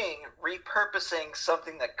King repurposing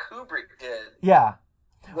something that Kubrick did. Yeah.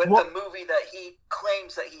 with the movie that he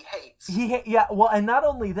claims that he hates. Well, and not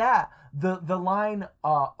only that, the line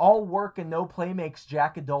 "all work and no play makes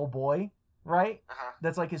Jack a dull boy," right?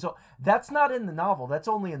 That's like that's not in the novel. That's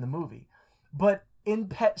only in the movie. But in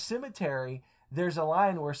Pet Sematary, there's a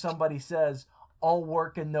line where somebody says, "All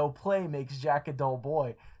work and no play makes Jack a dull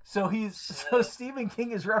boy." So Stephen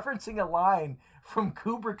King is referencing a line from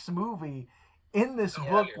Kubrick's movie in this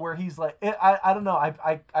book where he's like, I don't know.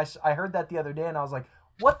 I heard that the other day and I was like,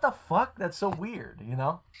 what the fuck? That's so weird, you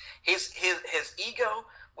know? His ego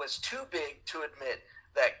was too big to admit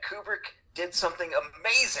that Kubrick did something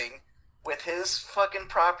amazing with his fucking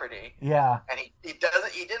property. Yeah. And he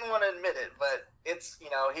didn't want to admit it, but it's,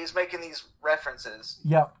 he's making these references.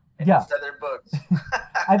 Yep. In other books.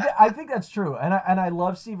 I think that's true. And I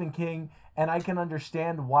love Stephen King, and I can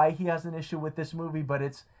understand why he has an issue with this movie, but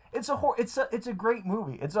it's a great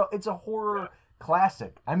movie. It's a horror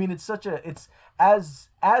classic. I mean, it's as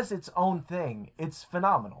its own thing. It's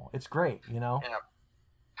phenomenal. It's great, you know? Yeah.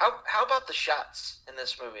 How about the shots in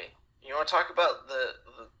this movie? You want to talk about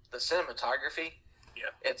the cinematography?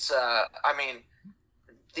 Yeah. It's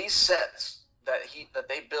these sets that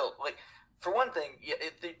they built, like, for one thing,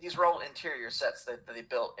 these were all interior sets that they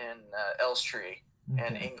built in Elstree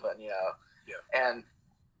in England, you know. Yeah. And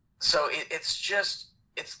so it's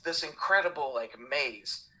this incredible like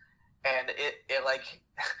maze, and it like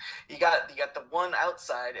you got the one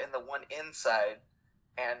outside and the one inside,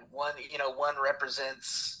 and one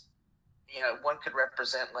represents, one could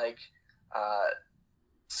represent like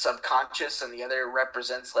subconscious, and the other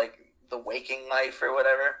represents like the waking life or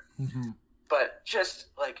whatever. Mm-hmm. But just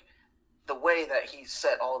like the way that he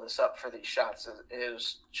set all this up for these shots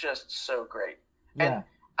is just so great. Yeah.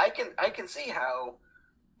 And I can see how,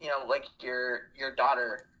 like your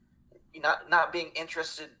daughter not being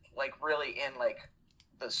interested like really in like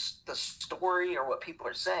the story or what people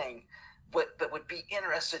are saying, but would be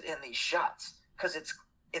interested in these shots, because it's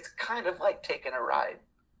kind of like taking a ride.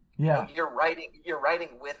 Yeah. You're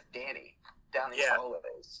riding with Danny down these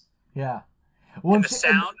hallways. Yeah. Well, and the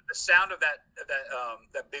sound of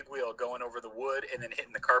that big wheel going over the wood and then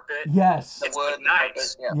hitting the carpet. Yes. It's wood,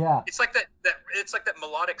 nice. Carpet, yeah. It's like that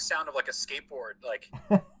melodic sound of like a skateboard, like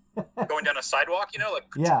going down a sidewalk, like.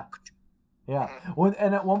 Yeah. Yeah. Well,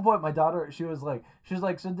 and at one point, my daughter, she was like,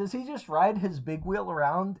 so does he just ride his big wheel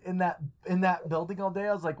around in that building all day?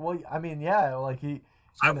 I was like, well, I mean, yeah, like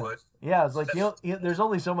I would. Yeah, I was like, there's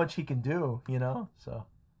only so much he can do, so.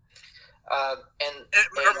 Or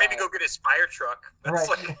maybe go get his fire truck. That's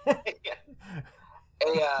right.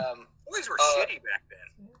 Boys were shitty back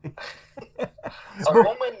then.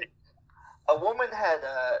 A woman had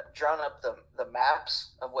drawn up the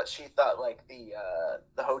maps of what she thought like the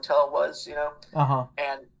hotel was,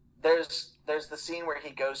 And there's the scene where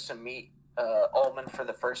he goes to meet Ullman for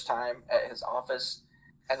the first time at his office,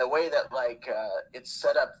 and the way that like it's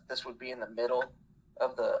set up, this would be in the middle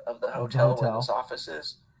of the hotel where his office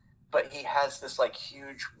is. But he has this like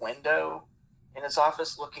huge window in his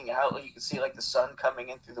office looking out. You can see like the sun coming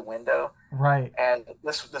in through the window. Right. And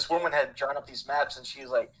this woman had drawn up these maps, and she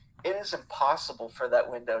was like, "It is impossible for that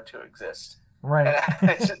window to exist." Right.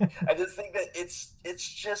 And I just think that it's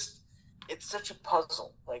such a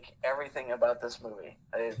puzzle. Like everything about this movie,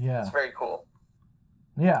 it's very cool.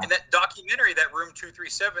 Yeah. In that documentary, that Room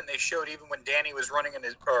 237, they showed even when Danny was riding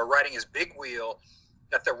his big wheel,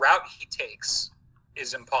 that the route he takes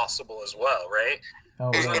is impossible as well, right?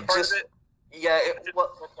 Oh, It's right. just, yeah.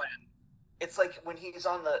 It's like when he's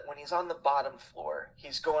on the bottom floor,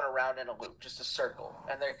 he's going around in a loop, just a circle,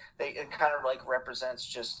 and it kind of like represents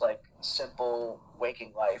just like simple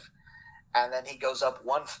waking life, and then he goes up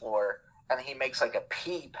one floor and he makes like a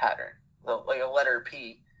P pattern, like a letter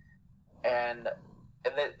P, and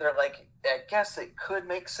they're like, I guess it could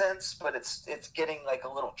make sense, but it's getting like a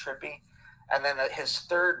little trippy. And then his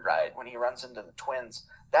third ride, when he runs into the twins,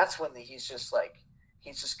 that's when he's just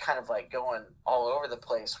kind of like going all over the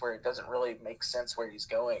place, where it doesn't really make sense where he's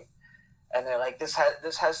going. And they're like, this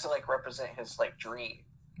has to like represent his like dream,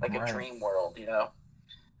 like a dream world,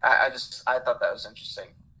 I thought that was interesting.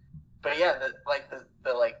 But yeah,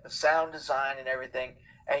 the sound design and everything.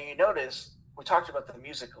 And you notice, we talked about the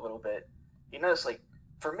music a little bit. You notice, like,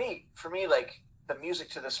 for me, like the music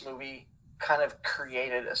to this movie kind of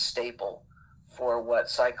created a staple for what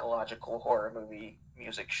psychological horror movie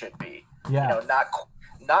music should be. Yeah.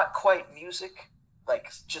 Not quite music, like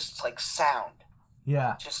just like sound.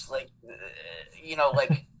 Yeah. Just like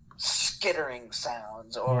like skittering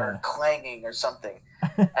sounds or clanging or something.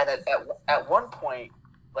 And at one point,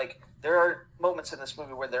 like there are moments in this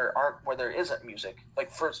movie where there isn't music.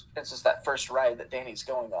 Like for instance, that first ride that Danny's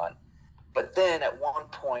going on, But then at one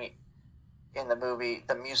point in the movie,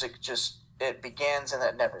 the music it begins and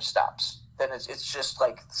it never stops. Then it's just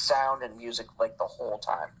like sound and music like the whole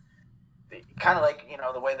time. Kind of like,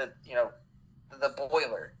 the way that, the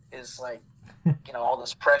boiler is like, all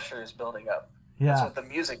this pressure is building up. Yeah. That's what the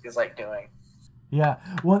music is like doing. Yeah.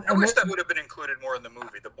 Well, I wish that would have been included more in the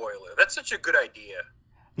movie, the boiler. That's such a good idea.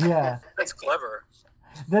 Yeah. That's clever.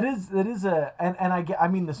 That is I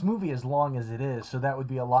mean, this movie is long as it is, so that would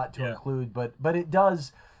be a lot to include, but it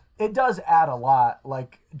does add a lot,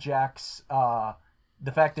 like Jack's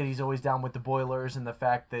the fact that he's always down with the boilers, and the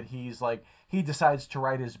fact that he's like, he decides to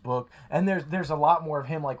write his book, and there's a lot more of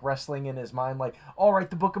him like wrestling in his mind, like, I'll write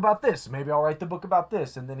the book about this, maybe I'll write the book about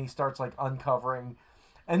this, and then he starts like uncovering,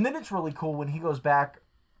 and then it's really cool when he goes back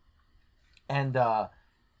and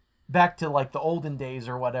back to like the olden days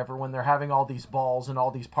or whatever, when they're having all these balls and all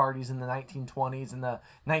these parties in the 1920s and the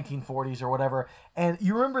 1940s or whatever. And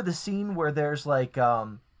you remember the scene where there's like,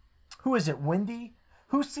 who is it, Wendy?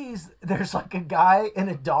 Who sees there's like a guy in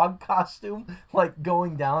a dog costume like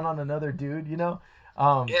going down on another dude, Yeah,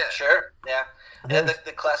 sure. Yeah. And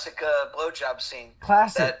the classic blowjob scene.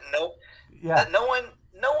 Classic. That no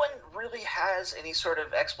one really has any sort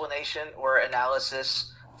of explanation or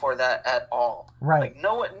analysis for that at all. Right. Like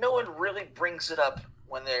no one really brings it up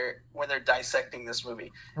when they're dissecting this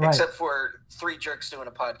movie, right. Except for three jerks doing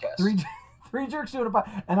a podcast. Three jerks doing a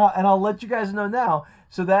podcast, and I'll let you guys know now.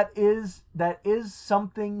 So that is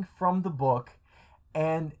something from the book,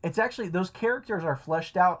 and it's actually, those characters are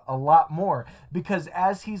fleshed out a lot more, because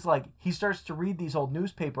as he starts to read these old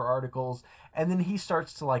newspaper articles, and then he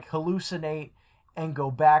starts to like hallucinate and go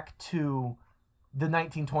back to the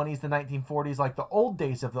 1920s, the 1940s, like the old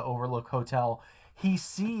days of the Overlook Hotel. He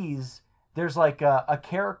sees there's like a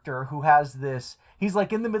character who has this, he's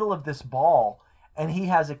like in the middle of this ball, and he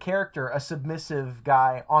has a character, a submissive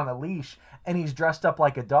guy on a leash, and he's dressed up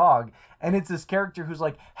like a dog, and it's this character who's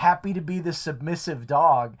like happy to be the submissive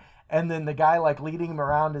dog, and then the guy like leading him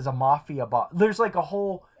around is a mafia boss. There's like a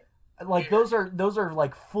whole, like those are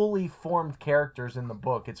like fully formed characters in the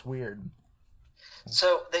book. It's weird.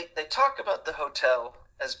 So they talk about the hotel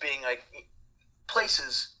as being like,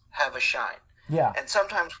 places have a shine. Yeah. And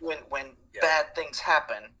sometimes when bad things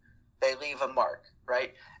happen, they leave a mark,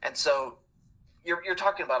 right? And so you're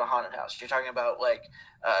talking about a haunted house. You're talking about like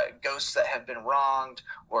ghosts that have been wronged,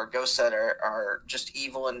 or ghosts that are just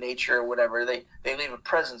evil in nature or whatever. They leave a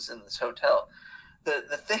presence in this hotel.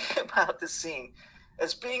 The thing about this scene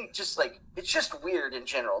is being just like, it's just weird in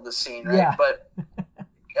general, this scene, right? Yeah. But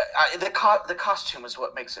the costume is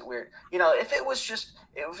what makes it weird. If it was just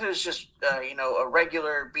a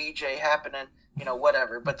regular BJ happening,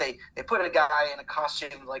 whatever. But they put a guy in a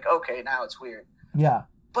costume, like, okay, now it's weird. Yeah.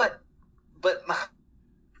 But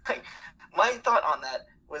my thought on that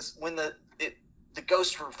was when the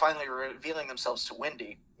ghosts were finally revealing themselves to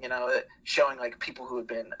Wendy, showing like people who had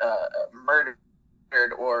been murdered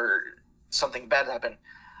or something bad happened.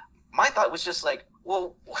 My thought was just like,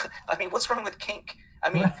 well, I mean, what's wrong with kink? I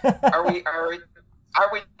mean, are we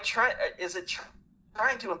trying? Is it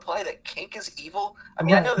trying to imply that kink is evil? I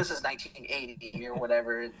mean, right. I know this is 1980 or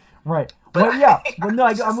whatever. Right. But well, yeah. Well, no,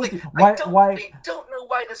 I'm with you. Why? I don't know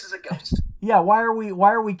why this is a ghost. Yeah. Why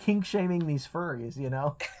are we kink shaming these furries?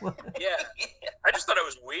 Yeah. I just thought it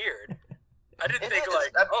was weird. I didn't think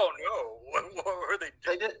oh no, what were they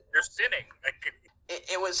doing? They're sinning.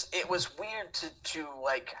 It was weird to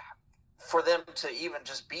like, for them to even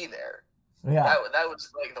just be there. Yeah. That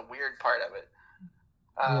was like the weird part of it.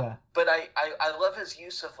 Yeah. But I love his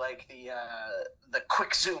use of like the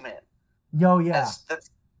quick zoom in. Oh yeah.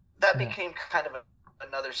 That became kind of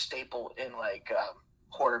another staple in like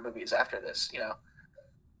horror movies after this.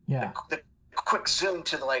 Yeah. The quick zoom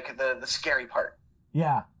to the scary part.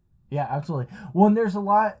 Yeah. Yeah. Absolutely. Well, and there's a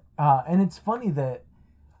lot, and it's funny that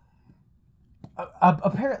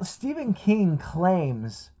apparently Stephen King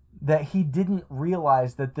claims that he didn't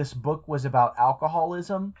realize that this book was about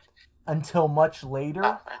alcoholism until much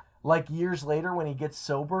later, like years later when he gets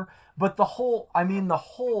sober. But the whole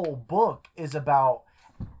book is about,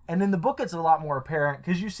 and in the book it's a lot more apparent,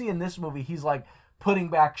 because you see in this movie he's like putting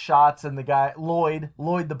back shots, and the guy Lloyd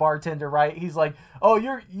the bartender, right? He's like, "Oh,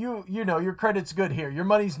 your credit's good here. Your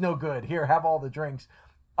money's no good. Here, have all the drinks."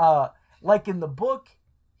 Like in the book,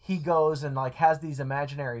 he goes and like has these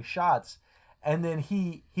imaginary shots, and then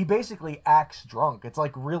he basically acts drunk. It's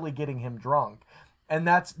like really getting him drunk. And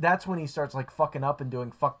that's when he starts like fucking up and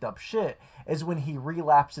doing fucked up shit, is when he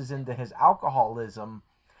relapses into his alcoholism.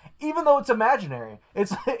 even though it's imaginary,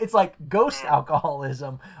 it's like ghost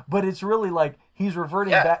alcoholism, but it's really like he's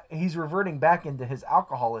reverting back. He's reverting back into his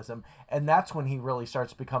alcoholism, and that's when he really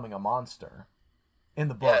starts becoming a monster in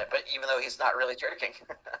the book. Yeah, but even though he's not really drinking.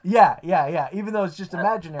 yeah. Even though it's just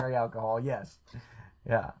imaginary alcohol, yes.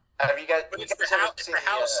 Yeah. Have you guys? But you it's guys the ever house, seen the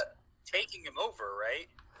house taking him over, right?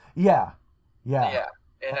 Yeah. Yeah.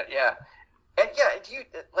 And do you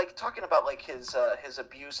like talking about like his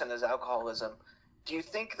abuse and his alcoholism? Do you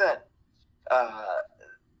think that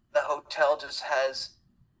the hotel just has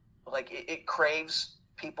like it craves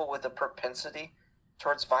people with a propensity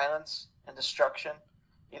towards violence and destruction?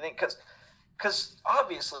 You think because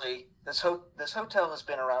obviously this hotel has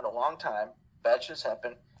been around a long time. Bad shit's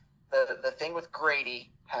happened. The thing with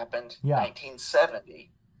Grady happened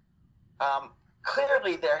 1970.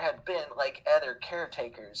 Clearly there had been like other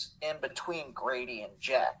caretakers in between Grady and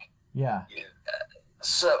Jack. Yeah.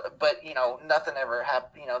 So, but nothing ever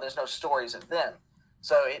happened. There's no stories of them.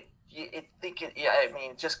 So it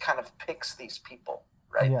just kind of picks these people,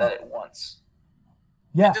 right? Yeah. That it wants.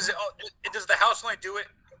 Yeah. Does the house only do it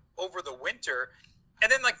over the winter?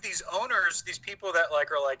 And then like these owners, these people that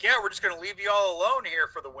like are like, yeah, we're just gonna leave you all alone here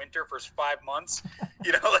for the winter for 5 months.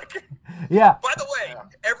 Like. Yeah. By the way,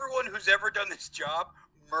 everyone who's ever done this job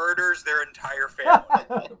murders their entire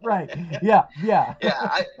family. Right. Yeah. Yeah.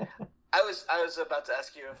 I was about to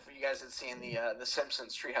ask you if you guys had seen the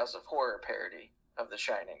Simpsons Treehouse of Horror parody of The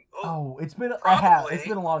Shining. Oh, it's been probably. I have. It's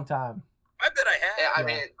been a long time. I bet I have. Yeah, I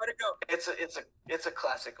mean, let it go. It's a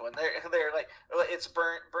classic one. They're like, it's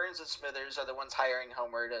Burns and Smithers are the ones hiring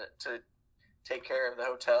Homer to take care of the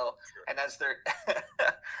hotel, and as they're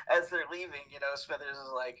leaving, Smithers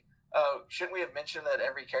is like, oh, shouldn't we have mentioned that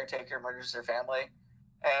every caretaker murders their family?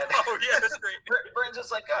 And oh yeah, that's great. Burns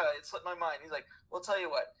is like, oh, it slipped my mind. He's like, well, tell you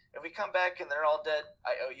what, if we come back and they're all dead,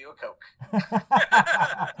 I owe you a Coke.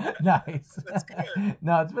 Nice. That's good.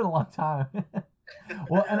 No, it's been a long time.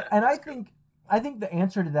 Well, and I think the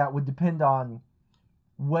answer to that would depend on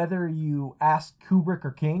whether you asked Kubrick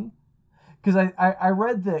or King, because I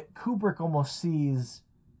read that Kubrick almost sees,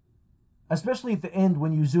 especially at the end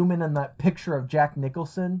when you zoom in on that picture of Jack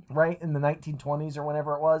Nicholson, right, in the 1920s or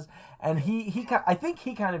whenever it was, and I think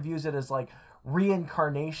he kind of views it as like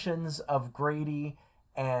reincarnations of Grady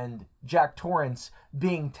and Jack Torrance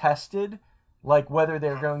being tested, like whether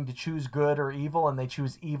they're going to choose good or evil, and they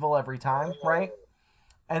choose evil every time, right?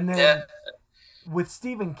 And then with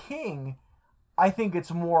Stephen King, I think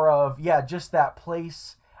it's more of, just that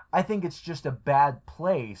place. I think it's just a bad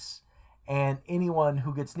place, and anyone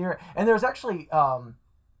who gets near it. And there's actually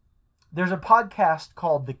there's a podcast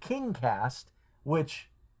called The King Cast, which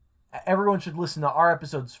everyone should listen to our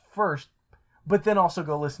episodes first, but then also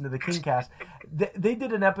go listen to The King Cast. They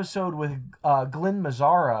did an episode with Glenn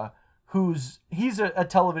Mazzara, he's a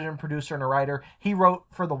television producer and a writer. He wrote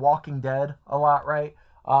for The Walking Dead a lot, right?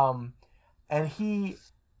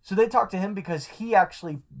 So they talked to him because he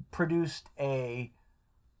actually produced a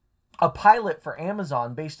pilot for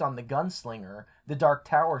Amazon based on The Gunslinger, the Dark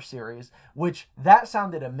Tower series, which that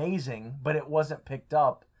sounded amazing, but it wasn't picked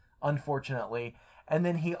up, unfortunately. And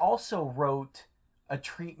then he also wrote a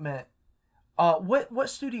treatment. What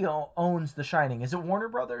studio owns The Shining? Is it Warner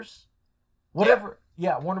Brothers? Whatever.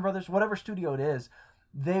 Yeah, Warner Brothers. Whatever studio it is,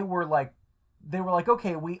 they were like,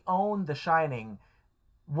 okay, we own The Shining.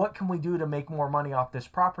 What can we do to make more money off this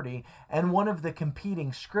property? And one of the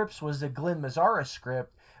competing scripts was a Glenn Mazzara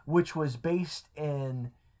script, which was based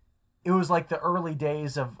in, it was like the early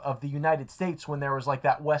days of the United States when there was like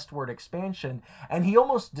that westward expansion. And he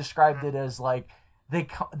almost described it as like, they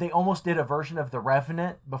almost did a version of The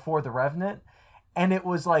Revenant before The Revenant. And it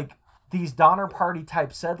was like these Donner Party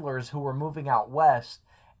type settlers who were moving out west,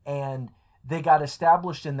 and they got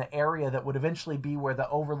established in the area that would eventually be where the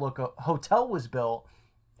Overlook Hotel was built.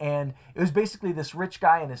 And it was basically this rich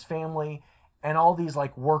guy and his family, and all these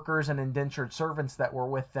like workers and indentured servants that were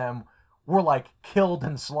with them were like killed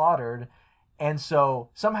and slaughtered. And so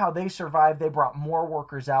somehow they survived. They brought more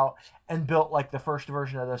workers out and built like the first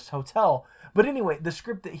version of this hotel. But anyway, the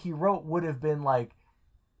script that he wrote would have been like,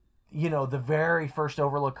 the very first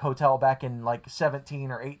Overlook Hotel back in like 17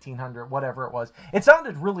 or 1800, whatever it was. It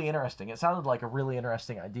sounded really interesting. It sounded like a really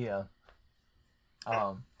interesting idea.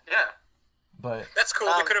 Yeah. But that's cool.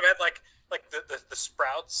 They could have had like the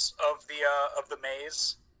sprouts of the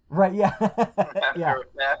maze. Right. Yeah. Yeah.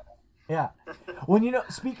 Yeah. Well,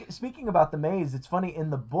 speaking about the maze, it's funny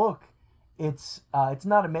in the book. It's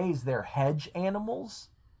not a maze. They're hedge animals.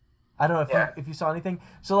 I don't know if you saw anything.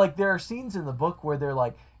 So like there are scenes in the book where they're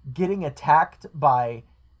like getting attacked by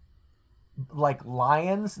like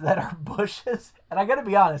lions that are bushes, and I gotta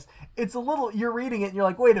be honest, it's a little. You're reading it, and you're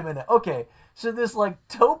like, wait a minute, okay, so this like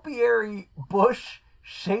topiary bush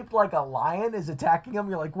shaped like a lion is attacking him.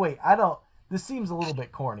 You're like, wait, I don't. This seems a little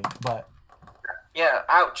bit corny, but yeah,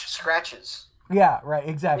 ouch, scratches. yeah, right,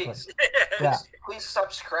 exactly. Please, Yeah, please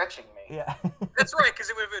stop scratching me. yeah, That's right, because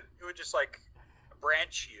it would just like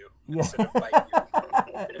branch you Yeah. instead of bite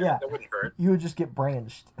you. Yeah. That wouldn't hurt. you would just get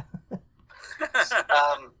branched.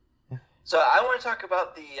 So I want to talk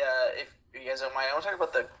about if you guys don't mind, I want to talk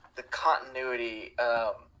about the continuity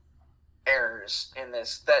errors in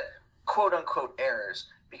this, that quote unquote errors,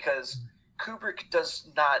 because Kubrick does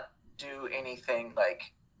not do anything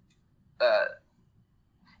like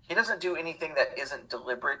he doesn't do anything that isn't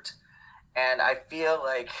deliberate, and I feel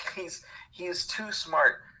like he's too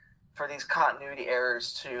smart for these continuity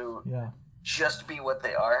errors to Yeah, just be what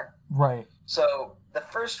they are. right. So the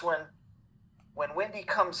first one, when Wendy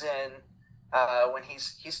comes in, when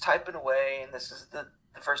he's typing away, and this is the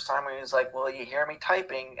first time where he's like, well, you hear me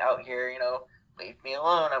typing out here, leave me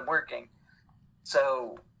alone, I'm working.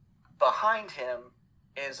 So behind him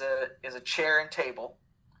is a chair and table.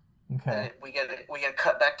 Okay. And we get a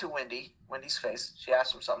cut back to Wendy's face. She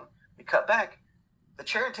asks him something. We cut back. The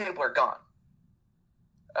chair and table are gone.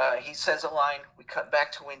 He says a line. We cut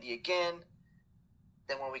back to Wendy again.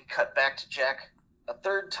 Then when we cut back to Jack a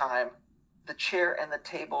third time, the chair and the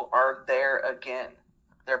table are there again.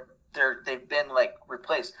 They've been like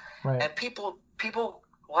replaced. Right. And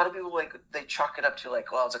a lot of people like they chalk it up to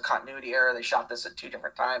like, well, it's a continuity error. They shot this at 2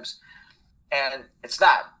 different times, and it's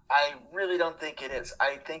not. I really don't think it is.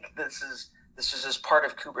 I think this is just part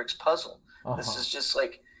of Kubrick's puzzle. Uh-huh. This is just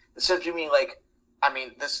like, instead of me like, I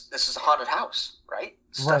mean, this is a haunted house, right?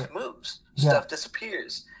 Stuff Right. moves, Yeah. stuff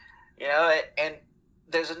disappears, and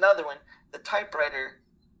there's another one. The typewriter,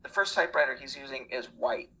 the first typewriter he's using is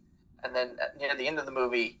white, and then near the end of the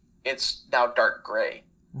movie, it's now dark gray.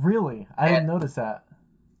 Really? I didn't notice that.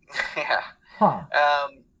 Yeah. Huh.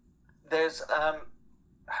 There's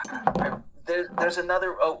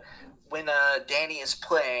another. Oh, when Danny is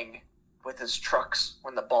playing with his trucks,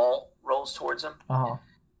 when the ball rolls towards him, Uh-huh.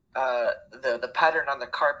 the pattern on the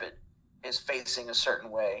carpet is facing a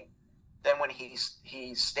certain way. Then when he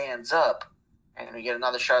stands up, and we get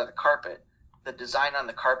another shot of the carpet, the design on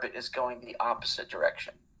the carpet is going the opposite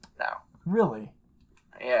direction now. Really?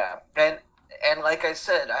 Yeah, and like I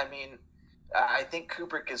said, I mean, I think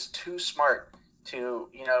Kubrick is too smart to,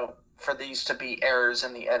 for these to be errors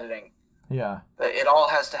in the editing. Yeah. It all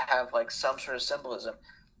has to have like some sort of symbolism,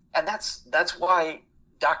 and that's why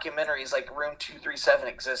documentaries like Room 237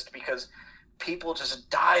 exist, because people just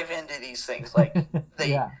dive into these things like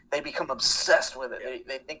they become obsessed with it.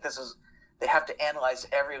 They think they have to analyze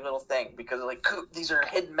every little thing because like these are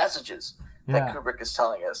hidden messages that Kubrick is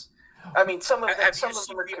telling us. I mean, some of them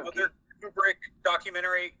are kooky. Other Kubrick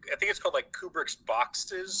documentary? I think it's called like Kubrick's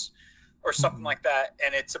Boxes or something like that,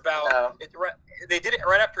 and it's about they did it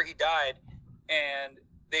right after he died, and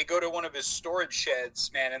they go to one of his storage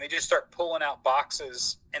sheds, man, and they just start pulling out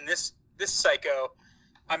boxes. And this psycho,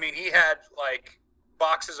 I mean, he had like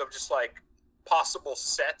boxes of just like possible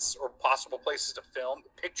sets or possible places to film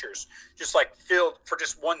pictures, just like filled for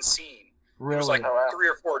just one scene. Really? It was like 3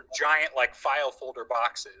 or 4 giant like file folder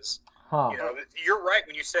boxes. Huh. You're right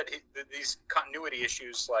when you said these continuity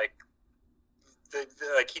issues, like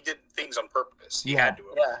like he did things on purpose. He had to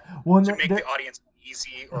Well, to make the audience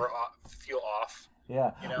uneasy or feel off.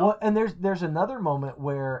 Yeah. Well, and there's another moment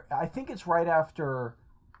where I think it's right after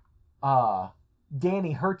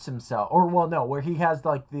Danny hurts himself, or where he has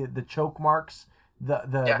like the choke marks,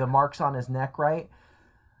 the marks on his neck, right?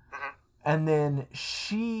 Mm-hmm. And then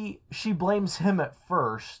she blames him at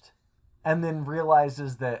first, and then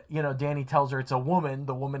realizes that, Danny tells her it's a woman,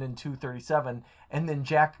 the woman in 237, and then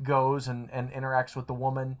Jack goes and interacts with the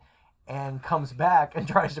woman and comes back and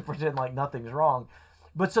tries to pretend like nothing's wrong.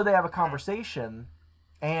 But so they have a conversation,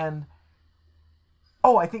 and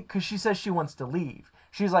I think because she says she wants to leave.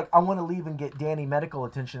 She's like, I want to leave and get Danny medical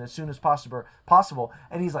attention as soon as possible.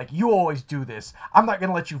 And he's like, you always do this. I'm not going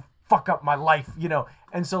to let you fuck up my life,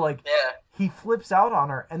 And so like he flips out on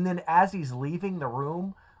her, and then as he's leaving the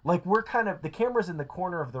room, like we're kind of, the camera's in the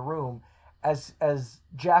corner of the room as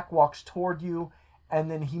Jack walks toward you, and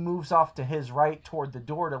then he moves off to his right toward the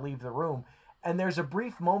door to leave the room. And there's a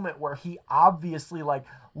brief moment where he obviously like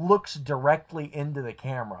looks directly into the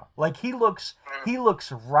camera. Like he looks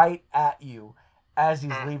right at you as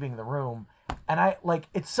he's leaving the room. And I like,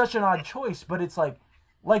 it's such an odd choice, but it's like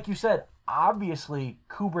you said, obviously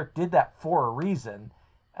Kubrick did that for a reason.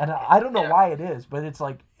 And I don't know why it is, but it's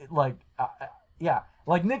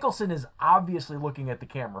Like Nicholson is obviously looking at the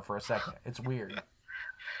camera for a second. It's weird.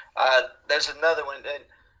 There's another one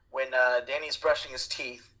when Danny's brushing his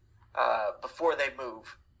teeth before they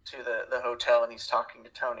move to the hotel, and he's talking to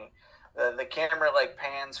Tony. The camera like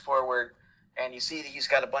pans forward, and you see that he's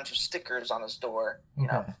got a bunch of stickers on his door. You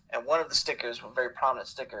know, and one of the stickers, a very prominent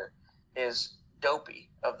sticker, is Dopey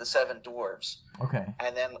of the Seven Dwarves. Okay.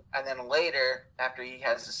 And then later, after he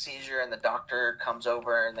has a seizure and the doctor comes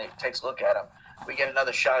over and they takes a look at him, we get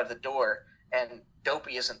another shot of the door, and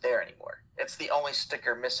Dopey isn't there anymore. It's the only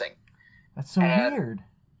sticker missing. That's so weird.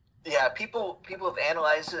 Yeah, people have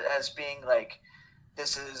analyzed it as being like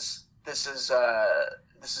this is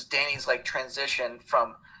Danny's like transition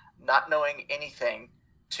from not knowing anything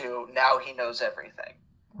to now he knows everything.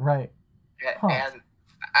 Right. Huh. And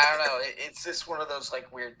I don't know. It's just one of those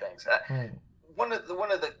like weird things. Right. One of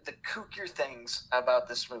the kookier things about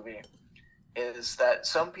this movie is that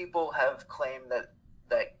some people have claimed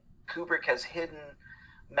that Kubrick has hidden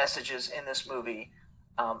messages in this movie,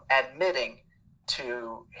 admitting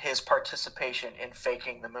to his participation in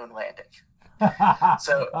faking the moon landing.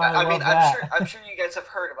 So I'm sure you guys have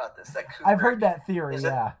heard about this. That Kubrick, I've heard that theory.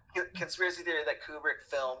 Yeah, conspiracy theory that Kubrick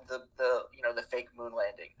filmed the fake moon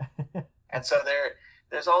landing, and so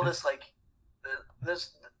there's all this like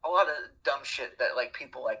there's a lot of dumb shit that like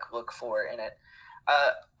people like look for in it.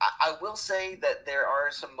 I will say that there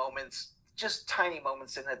are some moments, just tiny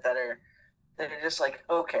moments in it that are just like,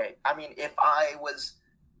 okay. I mean, if I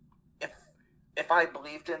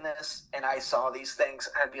believed in this and I saw these things,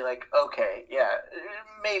 I'd be like, okay, yeah,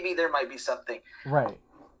 maybe there might be something. Right.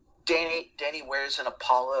 Danny wears an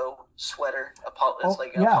Apollo sweater. Apollo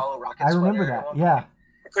rocket sweater. I remember that. Yeah.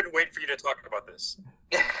 I couldn't wait for you to talk about this.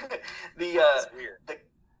 That's weird.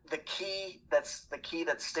 The key that's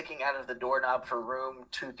sticking out of the doorknob for room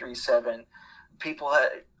 237. People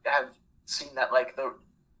have seen that, like the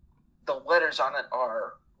letters on it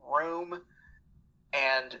are room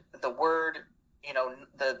and the word,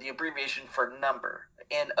 the abbreviation for number,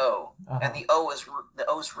 NO, and the O is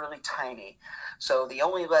really tiny. So the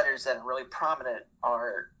only letters that are really prominent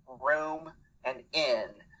are room and in,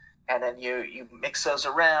 and then you mix those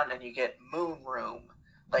around and you get moon room.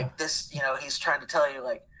 Like this, he's trying to tell you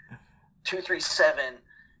like 237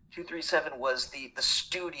 was the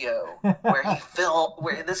studio where he filmed,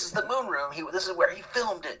 where this is the moon room. This is where he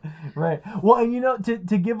filmed it. Right. Well, and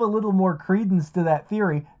to give a little more credence to that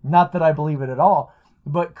theory, not that I believe it at all,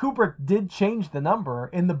 but Kubrick did change the number.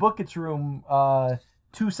 In the book, it's room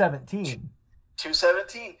 217.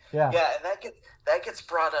 217. Yeah. Yeah, and that gets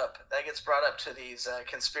brought up. That gets brought up to these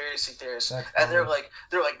conspiracy theorists, and they're like,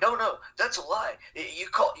 no, that's a lie. You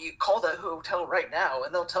call that hotel right now,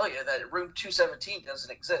 and they'll tell you that room 217 doesn't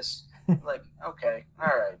exist. Like, okay, all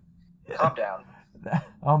right, calm down.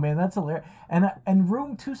 Oh man, that's hilarious. And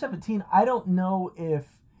room 217, I don't know if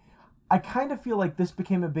I kind of feel like this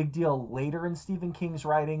became a big deal later in Stephen King's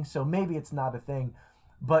writing, so maybe it's not a thing,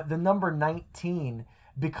 but the number 19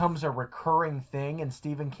 becomes a recurring thing in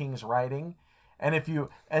Stephen King's writing.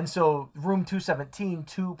 And so room 217,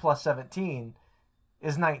 2 plus 17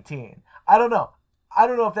 is 19. I don't know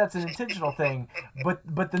if that's an intentional thing,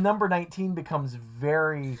 but the number 19 becomes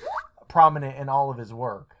very prominent in all of his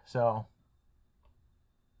work. So.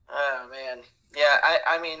 Oh man, yeah.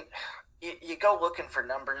 I mean, you go looking for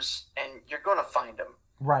numbers and you're going to find them.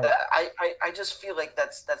 Right. I just feel like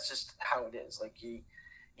that's just how it is. Like you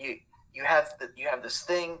have this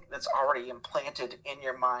thing that's already implanted in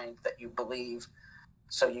your mind that you believe,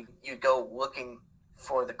 so you go looking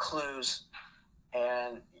for the clues,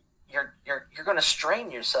 and you're going to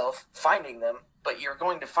strain yourself finding them, but you're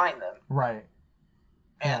going to find them. Right.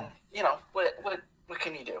 And what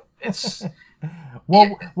can you do? It's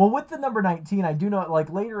well, with the number 19, I do know, like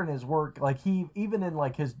later in his work, like he even in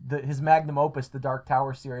like his magnum opus, the Dark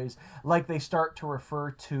Tower series, like they start to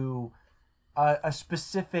refer to a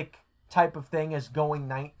specific type of thing as going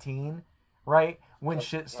 19, right? When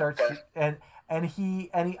shit starts and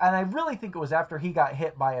I really think it was after he got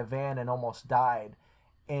hit by a van and almost died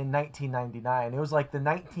in 1999. It was like the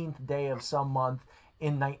 19th day of some month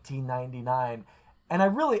in 1999. And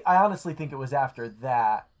I honestly think it was after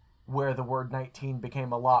that where the word 19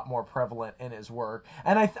 became a lot more prevalent in his work.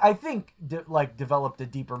 And I think developed a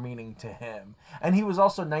deeper meaning to him. And he was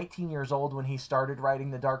also 19 years old when he started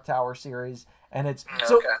writing the Dark Tower series. And it's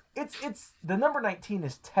the number 19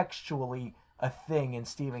 is textually a thing in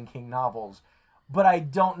Stephen King novels, but I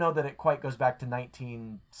don't know that it quite goes back to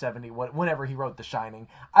 1970, whenever he wrote The Shining.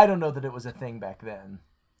 I don't know that it was a thing back then.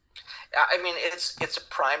 I mean, it's a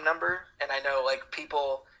prime number, and I know like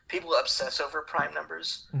people obsess over prime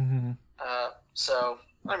numbers. Mm-hmm. So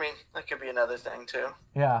I mean, that could be another thing too.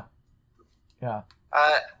 Yeah.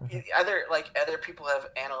 Other people have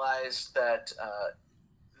analyzed that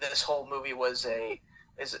this whole movie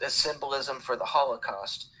is a symbolism for the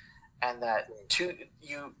Holocaust, and that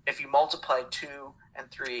if you multiply 2 and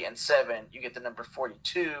 3 and 7, you get the number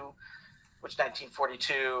 42, which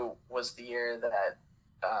 1942 was the year that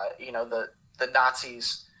the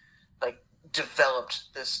Nazis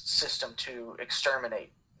developed this system to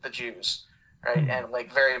exterminate the Jews, right? And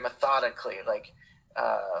very methodically,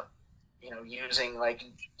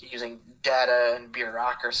 using data and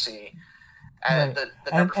bureaucracy, and right.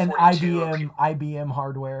 the number and 42 IBM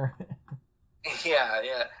hardware. Yeah.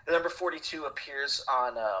 The number 42 appears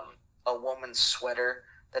on a woman's sweater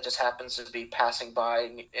that just happens to be passing by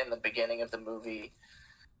in the beginning of the movie.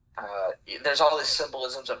 There's all these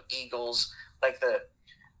symbolisms of eagles, like the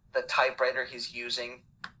typewriter he's using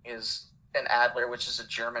is an Adler, which is a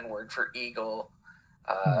German word for eagle.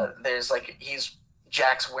 There's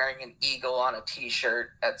Jack's wearing an eagle on a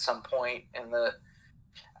T-shirt at some point in the.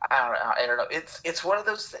 I don't know. It's one of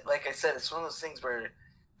those. Like I said, it's one of those things where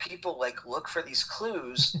people look for these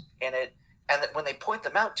clues in it, and that when they point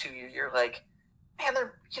them out to you, you're like, man,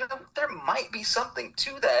 there might be something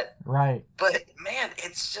to that. Right. But man,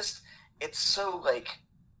 it's so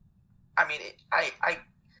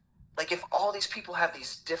if all these people have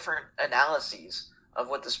these different analyses of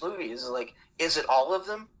what this movie is it all of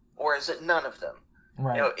them or is it none of them?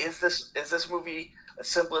 Right. Is this movie a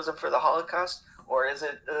symbolism for the Holocaust, or is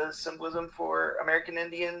it a symbolism for American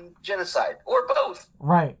Indian genocide, or both?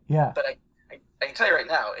 Right. Yeah. But I can tell you right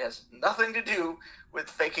now, it has nothing to do with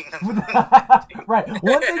faking them. Right.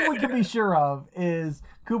 One thing we can be sure of is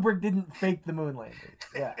Kubrick didn't fake the moon landing.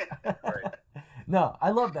 Yeah. Right. No, I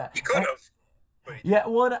love that. He could have. Yeah,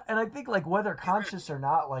 well, and I think whether conscious or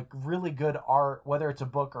not, really good art, whether it's a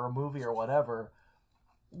book or a movie or whatever,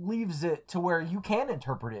 leaves it to where you can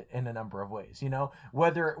interpret it in a number of ways.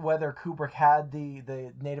 Whether Kubrick had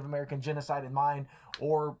the Native American genocide in mind,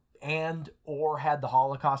 or had the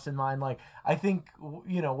Holocaust in mind. I think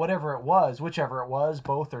whatever it was, whichever it was,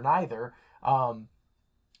 both or neither.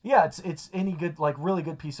 It's any good really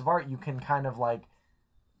good piece of art. You can kind of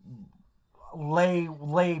lay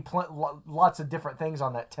lots of different things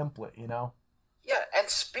on that template, Yeah, and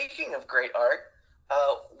speaking of great art,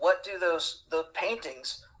 what do the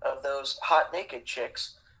paintings of those hot naked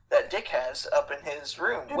chicks that Dick has up in his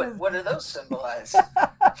room, what do those symbolize?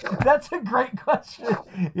 That's a great question.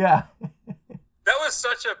 Yeah. That was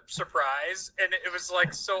such a surprise, and it was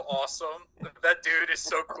so awesome. That dude is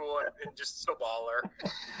so cool and just so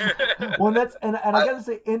baller. Well, and I gotta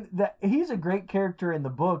say, he's a great character in the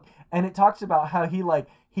book, and it talks about how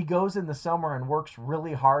he goes in the summer and works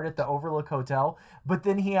really hard at the Overlook Hotel, but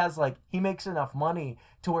then he makes enough money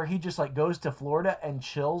to where he just goes to Florida and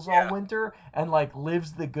chills all winter and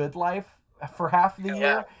lives the good life for half the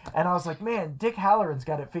year. And I was like, man, Dick Halloran's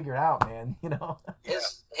got it figured out, man.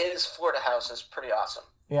 His Florida house is pretty awesome.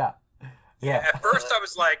 Yeah. At first,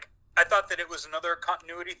 I thought that it was another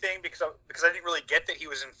continuity thing because I didn't really get that he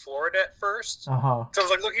was in Florida at first. So I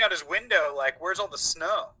was looking out his window, where's all the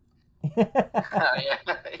snow?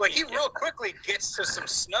 He real quickly gets to some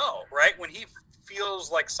snow, right? When he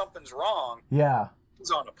feels like something's wrong. Yeah. He's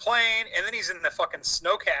on a plane, and then he's in the fucking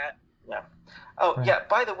snowcat. Yeah. Oh, right. Yeah,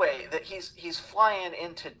 by the way, that he's flying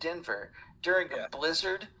into Denver during a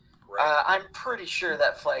blizzard. Right. I'm pretty sure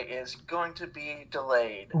that flight is going to be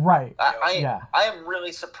delayed. Right. I am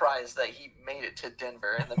really surprised that he made it to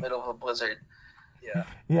Denver in the middle of a blizzard.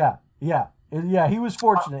 Yeah, he was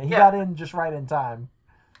fortunate. He got in just right in time.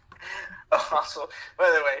 Also, by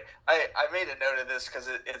the way, I made a note of this because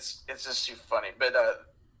it's just too funny. But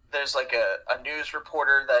there's a news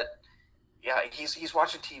reporter that he's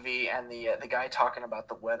watching TV, and the guy talking about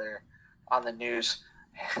the weather on the news.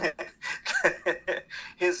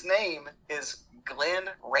 His name is Glenn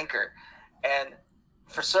Rinker, and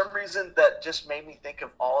for some reason that just made me think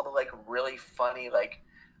of all the really funny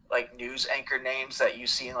news anchor names that you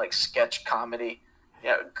see in sketch comedy.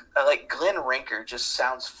 Glenn Rinker just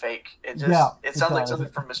sounds fake. It sounds like something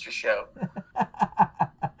from Mr. Show.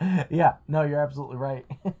 Yeah, no, you're absolutely right.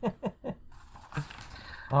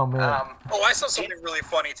 Oh man. I saw something really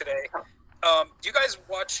funny today. Do you guys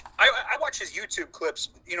watch? I watch his YouTube clips.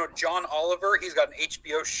 John Oliver. He's got an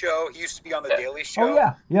HBO show. He used to be on the Daily Show.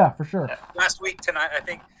 Oh yeah, for sure. Last week tonight, I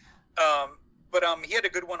think. But he had a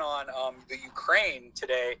good one on the Ukraine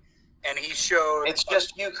today, and he showed. It's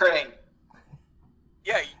just Ukraine.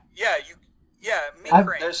 Ukraine.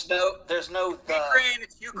 There's no. Ukraine.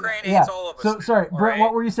 It's Ukraine. It's all of us. So sorry, Brett. Right?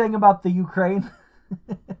 What were you saying about the Ukraine?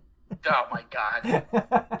 Oh my God.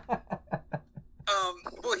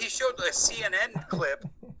 Well, he showed a CNN clip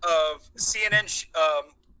of CNN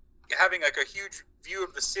having like a huge view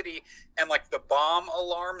of the city and like the bomb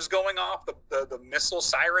alarms going off, the missile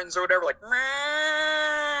sirens or whatever, like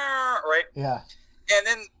right. Yeah. And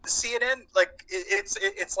then CNN, like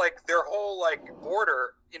it's like their whole like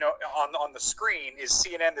border, on the screen is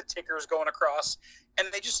CNN, the tickers going across, and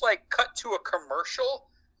they just like cut to a commercial,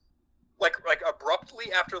 like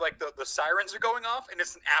abruptly after like the sirens are going off, and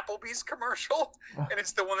it's an Applebee's commercial, and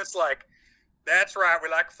it's the one that's like, "That's right, we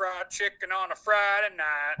like fried chicken on a Friday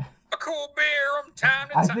night, a cool beer from time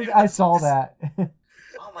to time." I think I saw that.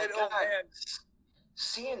 Oh my god! Man.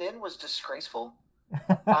 CNN was disgraceful.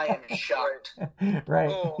 I am shocked. Right.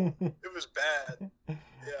 Oh, it was bad. Yeah.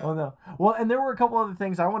 Well, no. Well, and there were a couple other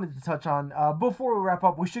things I wanted to touch on before we wrap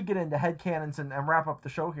up. We should get into headcanons and wrap up the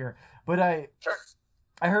show here. But I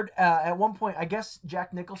heard at one point, I guess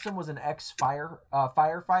Jack Nicholson was an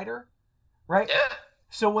firefighter, right? Yeah.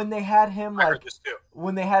 So when they had him I heard this too.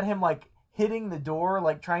 when they had him like hitting the door,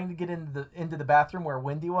 like trying to get into the bathroom where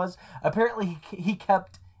Wendy was, apparently he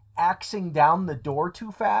kept axing down the door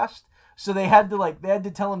too fast. So they had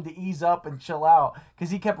to tell him to ease up and chill out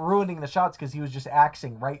because he kept ruining the shots because he was just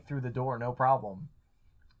axing right through the door, no problem.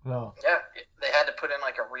 So yeah, they had to put in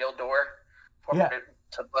like a real door for it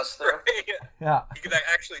to bust through. Yeah, you could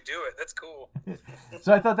actually do it. That's cool.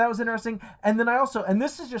 So I thought that was interesting, and then I also, and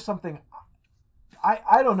this is just something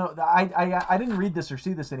I don't know, I didn't read this or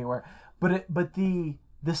see this anywhere, but the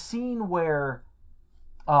scene where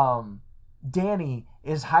Danny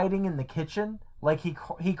is hiding in the kitchen. Like he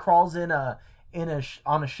crawls on a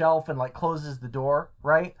shelf and like closes the door,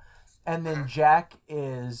 right? And then Jack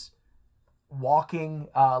is walking,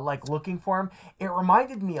 like looking for him. It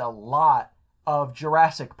reminded me a lot of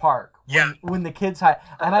Jurassic Park when the kids hide.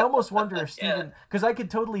 And I almost wonder if Steven, because I could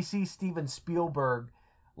totally see Steven Spielberg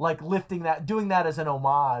like doing that as an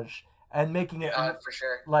homage and making it for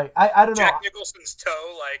sure. Like I don't know. Jack Nicholson's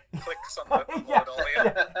toe like clicks on the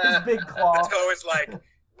linoleum. His big claw. The toe is like,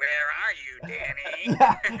 "Where are you, Danny?"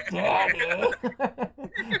 Yeah, Danny.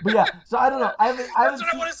 But yeah, so I don't know. I haven't That's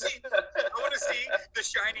what I want to see. I want to see The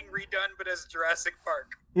Shining redone, but as Jurassic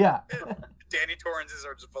Park. Yeah. Danny Torrance is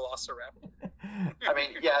our Velociraptor. I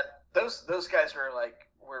mean, yeah, those guys were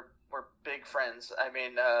big friends. I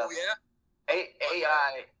mean, oh yeah.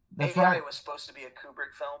 AI was supposed to be a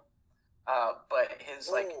Kubrick film, but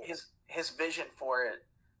his vision for it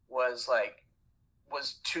was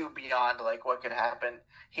too beyond like what could happen.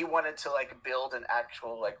 He wanted to like build an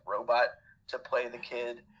actual like robot to play the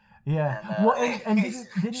kid. Yeah. And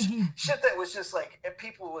didn't he shit that was just like, if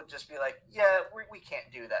people would just be like, yeah, we can't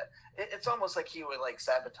do that. It's almost like he would like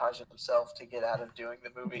sabotage himself to get out of doing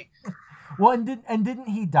the movie. Well, and didn't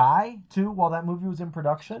he die too while that movie was in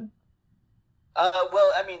production?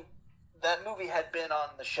 Well, I mean, that movie had been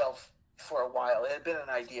on the shelf for a while. It had been an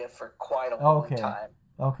idea for quite a long time.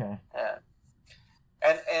 Okay. Yeah.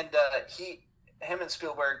 And him and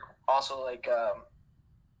Spielberg also like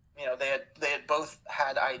they had both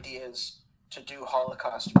had ideas to do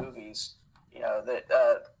Holocaust movies.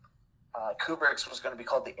 That Kubrick's was going to be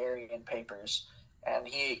called the Aryan Papers, and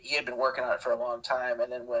he had been working on it for a long time.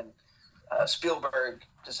 And then when Spielberg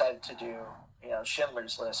decided to do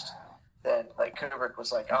Schindler's List, then like Kubrick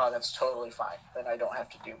was like, "Oh, that's totally fine. Then I don't have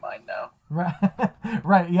to do mine now." Right.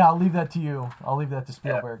 Right. Yeah, I'll leave that to you. I'll leave that to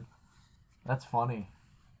Spielberg. Yeah. That's funny.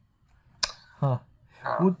 Huh.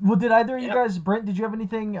 Well, did either of you guys, Brent, did you have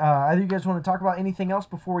anything, either of you guys want to talk about anything else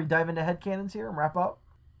before we dive into headcanons here and wrap up?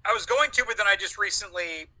 I was going to, but then I just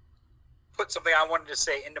recently put something I wanted to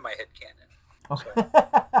say into my headcanon. Okay.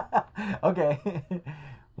 Okay.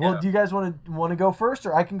 Well, do you guys want to go first,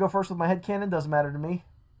 or I can go first with my headcanon? Doesn't matter to me.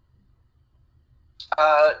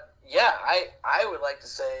 Yeah, I would like to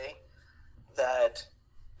say that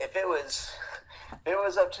if it was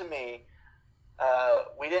up to me,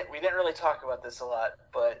 we didn't really talk about this a lot,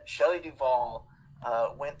 but Shelley Duvall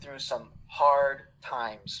went through some hard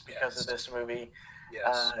times because of this movie.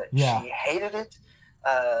 Yes. She hated it.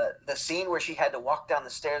 The scene where she had to walk down the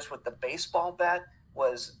stairs with the baseball bat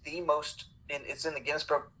was the most. It's in the Guinness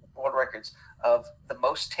World Records of the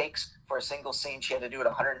most takes for a single scene. She had to do it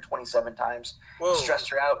 127 times. Whoa. It stressed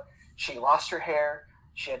her out. She lost her hair.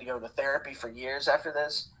 She had to go to therapy for years after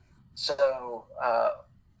this. So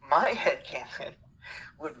my headcanon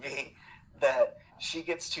would be that she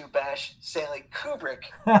gets to bash Stanley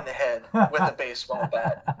Kubrick in the head with a baseball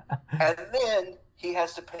bat. And then he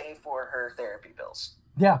has to pay for her therapy bills.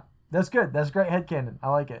 Yeah, that's good. That's great headcanon. I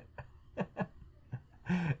like it.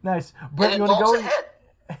 Nice. Brent, you want to go?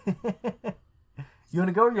 You want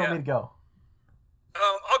to go or you want me to go?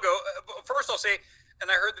 I'll go. First, I'll say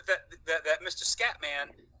I heard that Mr. Scatman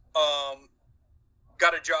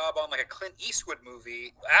got a job on like a Clint Eastwood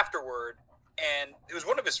movie afterward, and it was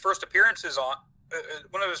one of his first appearances on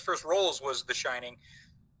one of his first roles was The Shining.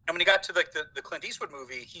 And when he got to like the Clint Eastwood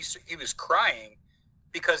movie, he was crying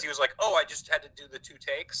because he was like, "Oh, I just had to do the 2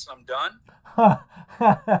 takes, and I'm done."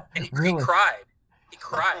 And he cried. He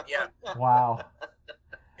cried. Yeah. Wow.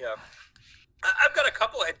 Yeah. I've got a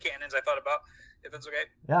couple of headcanons I thought about, if that's okay.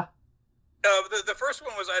 Yeah. The first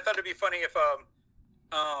one was I thought it'd be funny if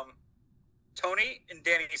Tony and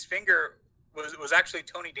Danny's finger was actually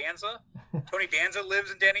Tony Danza. Tony Danza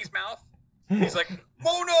lives in Danny's mouth. He's like,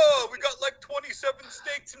 Mona, we got like 27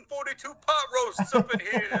 steaks and 42 pot roasts up in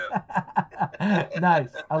here. Nice.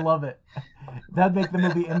 I love it. That'd make the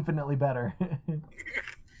movie infinitely better. And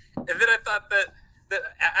then I thought that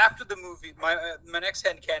after the movie, my next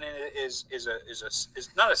headcanon is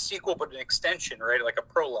not a sequel but an extension, right? Like a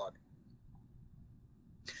prologue.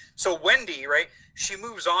 So Wendy, right? She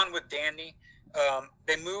moves on with Danny.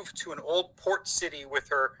 They move to an old port city with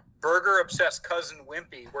her burger-obsessed cousin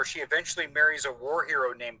Wimpy, where she eventually marries a war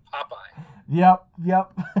hero named Popeye.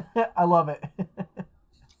 Yep. I love it.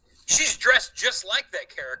 She's dressed just like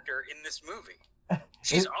that character in this movie.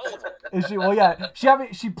 She's Olive Oil. Is she? Well, yeah.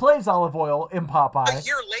 She plays Olive Oil in Popeye. A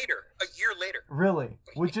year later. Really?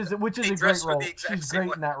 Which is a great role. She's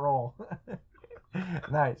great in that role.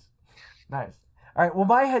 Nice. All right. Well,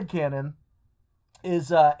 my headcanon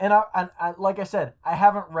is, and I like I said, I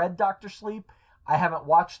haven't read Dr. Sleep. I haven't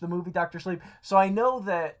watched the movie Dr. Sleep, so I know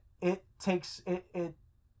that it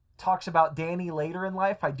talks about Danny later in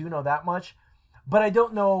life. I do know that much, but I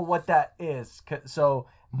don't know what that is. So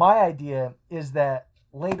my idea is that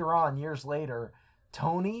later on, years later,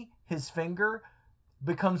 Tony, his finger,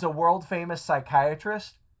 becomes a world famous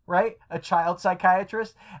psychiatrist, right? A child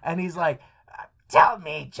psychiatrist, and he's like, "Tell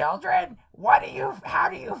me, children, how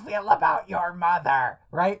do you feel about your mother?"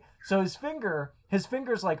 Right? So his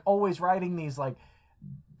finger's like always writing these like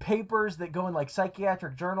papers that go in like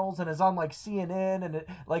psychiatric journals and is on like CNN, and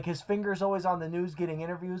like his finger's always on the news getting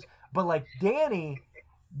interviews. But like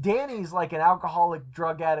Danny's like an alcoholic,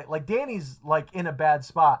 drug addict. Like Danny's like in a bad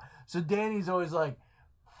spot. So Danny's always like,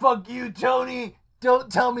 "Fuck you, Tony.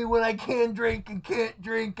 Don't tell me when I can drink and can't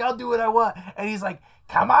drink. I'll do what I want." And he's like,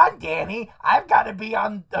 "Come on, Danny. I've got to be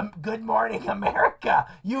on Good Morning America.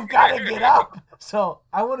 You've got to get up." So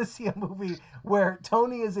I want to see a movie where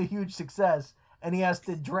Tony is a huge success and he has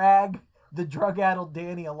to drag the drug-addled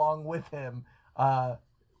Danny along with him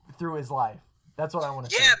through his life. That's what I want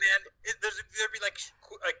to see. Yeah, man. There'd be like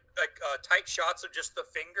tight shots of just the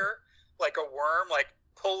finger, like a worm, like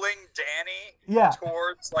pulling Danny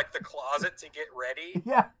towards like the closet to get ready.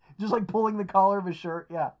 Yeah, just like pulling the collar of his shirt.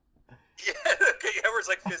 Yeah. Yeah, where it's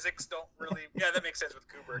like physics don't really. Yeah, that makes sense with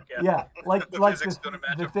Kubrick. Yeah, like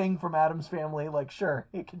the thing from Addams Family. Like, sure,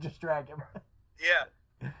 he could just drag him.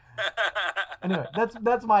 Yeah. Anyway,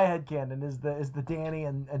 that's my headcanon is the Danny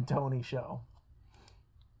and Tony show.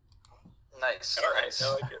 Nice. All right, nice.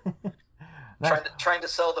 I like it. Nice. Trying to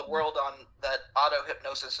sell the world on that auto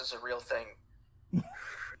hypnosis is a real thing.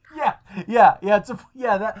 Yeah.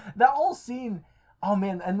 That whole scene. Oh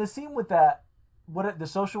man, and the scene with that. The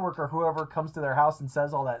social worker, whoever comes to their house and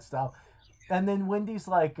says all that stuff, and then Wendy's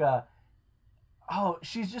like,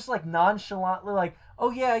 she's just like nonchalantly like,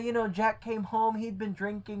 "Oh yeah, Jack came home, he'd been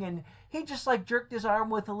drinking, and he just like jerked his arm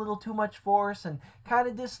with a little too much force and kind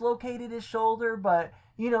of dislocated his shoulder, but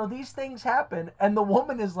these things happen." And the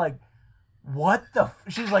woman is like, "What the?"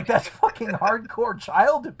 She's like, "That's fucking hardcore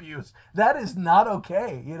child abuse. That is not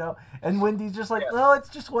okay," And Wendy's just like, "No, it's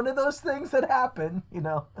just one of those things that happen," And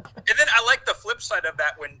then I like the flip side of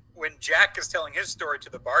that when Jack is telling his story to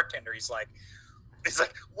the bartender. He's like,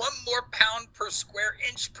 1 more pound per square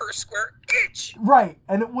inch per square inch. Right,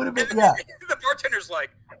 and it would have been The bartender's like,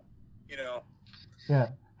 Yeah.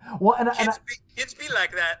 Well, and kids be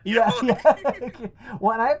like that. Yeah.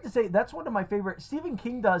 Well, and I have to say that's one of my favorite. Stephen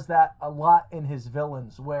King does that a lot in his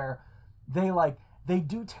villains, where they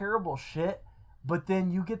do terrible shit, but then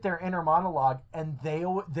you get their inner monologue, and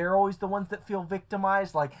they're always the ones that feel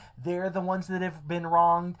victimized. Like they're the ones that have been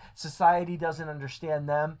wronged. Society doesn't understand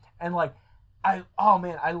them, and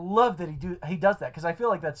I love that he does that, because I feel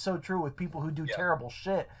like that's so true with people who do terrible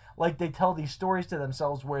shit. Like they tell these stories to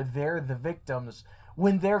themselves where they're the victims,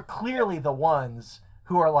 when they're clearly the ones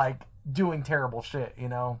who are like doing terrible shit,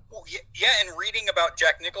 Well, yeah, and reading about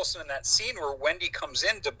Jack Nicholson in that scene where Wendy comes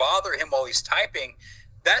in to bother him while he's typing,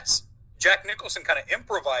 that's Jack Nicholson kind of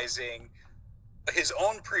improvising his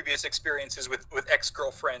own previous experiences with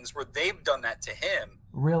ex-girlfriends where they've done that to him.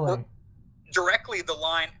 Really? Or directly the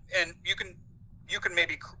line, and you can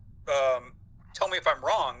maybe tell me if I'm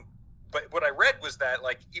wrong, but what I read was that,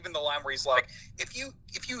 like, even the line where he's like, if you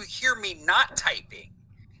hear me not typing,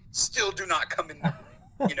 still do not come in,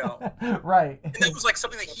 you know. Right. And that was like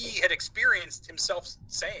something that he had experienced himself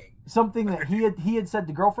saying. Something that he had said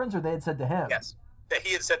to girlfriends, or they had said to him. Yes, that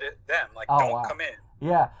he had said to them, like, Oh, don't wow. come in.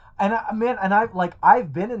 Yeah. And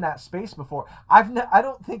I've been in that space before. I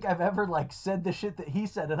don't think I've ever like said the shit that he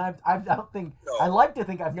said, and I don't think No. I like to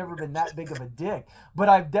think I've never been that big of a dick, but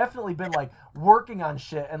I've definitely been like working on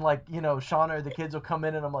shit, and like, you know, Shauna or the kids will come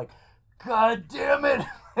in, and I'm like, God damn it,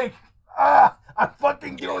 like, I'm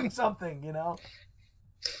fucking doing something, you know.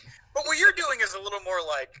 But what you're doing is a little more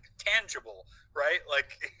like tangible, right?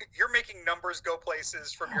 Like you're making numbers go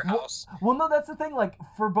places from your house. Well, no, that's the thing. Like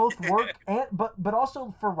for both work and but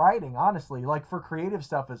also for writing, honestly, like for creative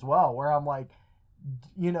stuff as well, where I'm like,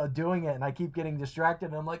 you know, doing it, and I keep getting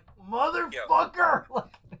distracted, and I'm like, motherfucker,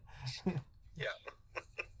 like, Yeah.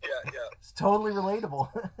 it's totally relatable.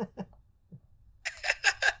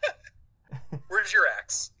 Where's your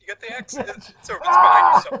axe? You got the axe? It's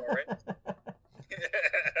behind you somewhere, right?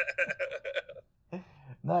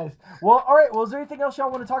 Nice. Well, all right. Well, is there anything else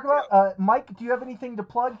y'all want to talk about? Mike, do you have anything to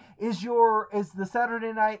plug? Is the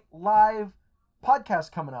Saturday Night Live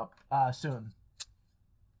podcast coming up soon?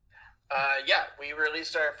 Yeah, we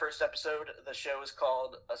released our first episode. The show is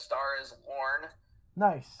called A Star Is Born.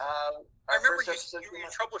 Nice. I remember you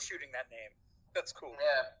troubleshooting that name. That's cool.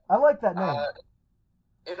 Yeah. I like that name.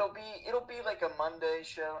 It'll be like a Monday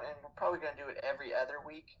show, and we're probably gonna do it every other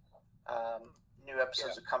week. New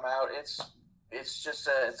episodes will come out. It's just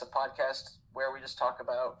it's a podcast where we just talk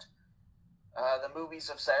about the movies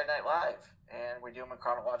of Saturday Night Live, and we do them in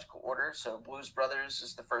chronological order. So Blues Brothers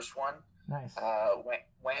is the first one. Nice.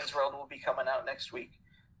 Wayne's World will be coming out next week,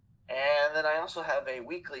 and then I also have a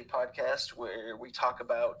weekly podcast where we talk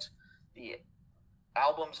about the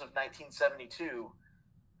albums of 1972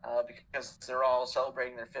 because they're all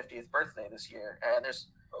celebrating their 50th birthday this year, and there's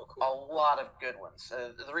a lot of good ones.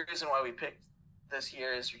 The reason why we picked this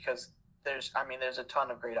year is because there's a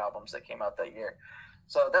ton of great albums that came out that year.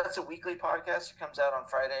 So that's a weekly podcast. It comes out on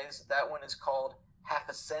Fridays. That one is called Half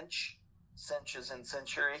a Cinch. Cinch is in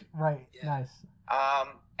century. Right. Yeah. Nice.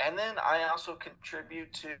 And then I also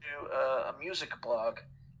contribute to a music blog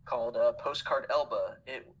called Postcard Elba.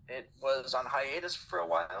 It was on hiatus for a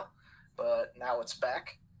while, but now it's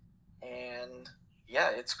back. And yeah,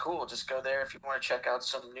 it's cool. Just go there if you want to check out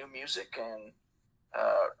some new music and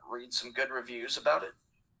read some good reviews about it.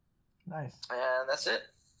 Nice. And that's it.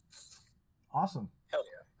 Awesome. Hell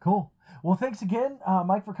yeah. Cool. Well, thanks again,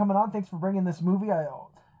 Mike, for coming on. Thanks for bringing this movie. I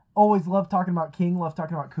always love talking about King, love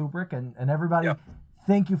talking about Kubrick, and everybody. Yep.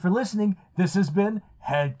 Thank you for listening. This has been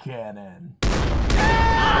Headcanon.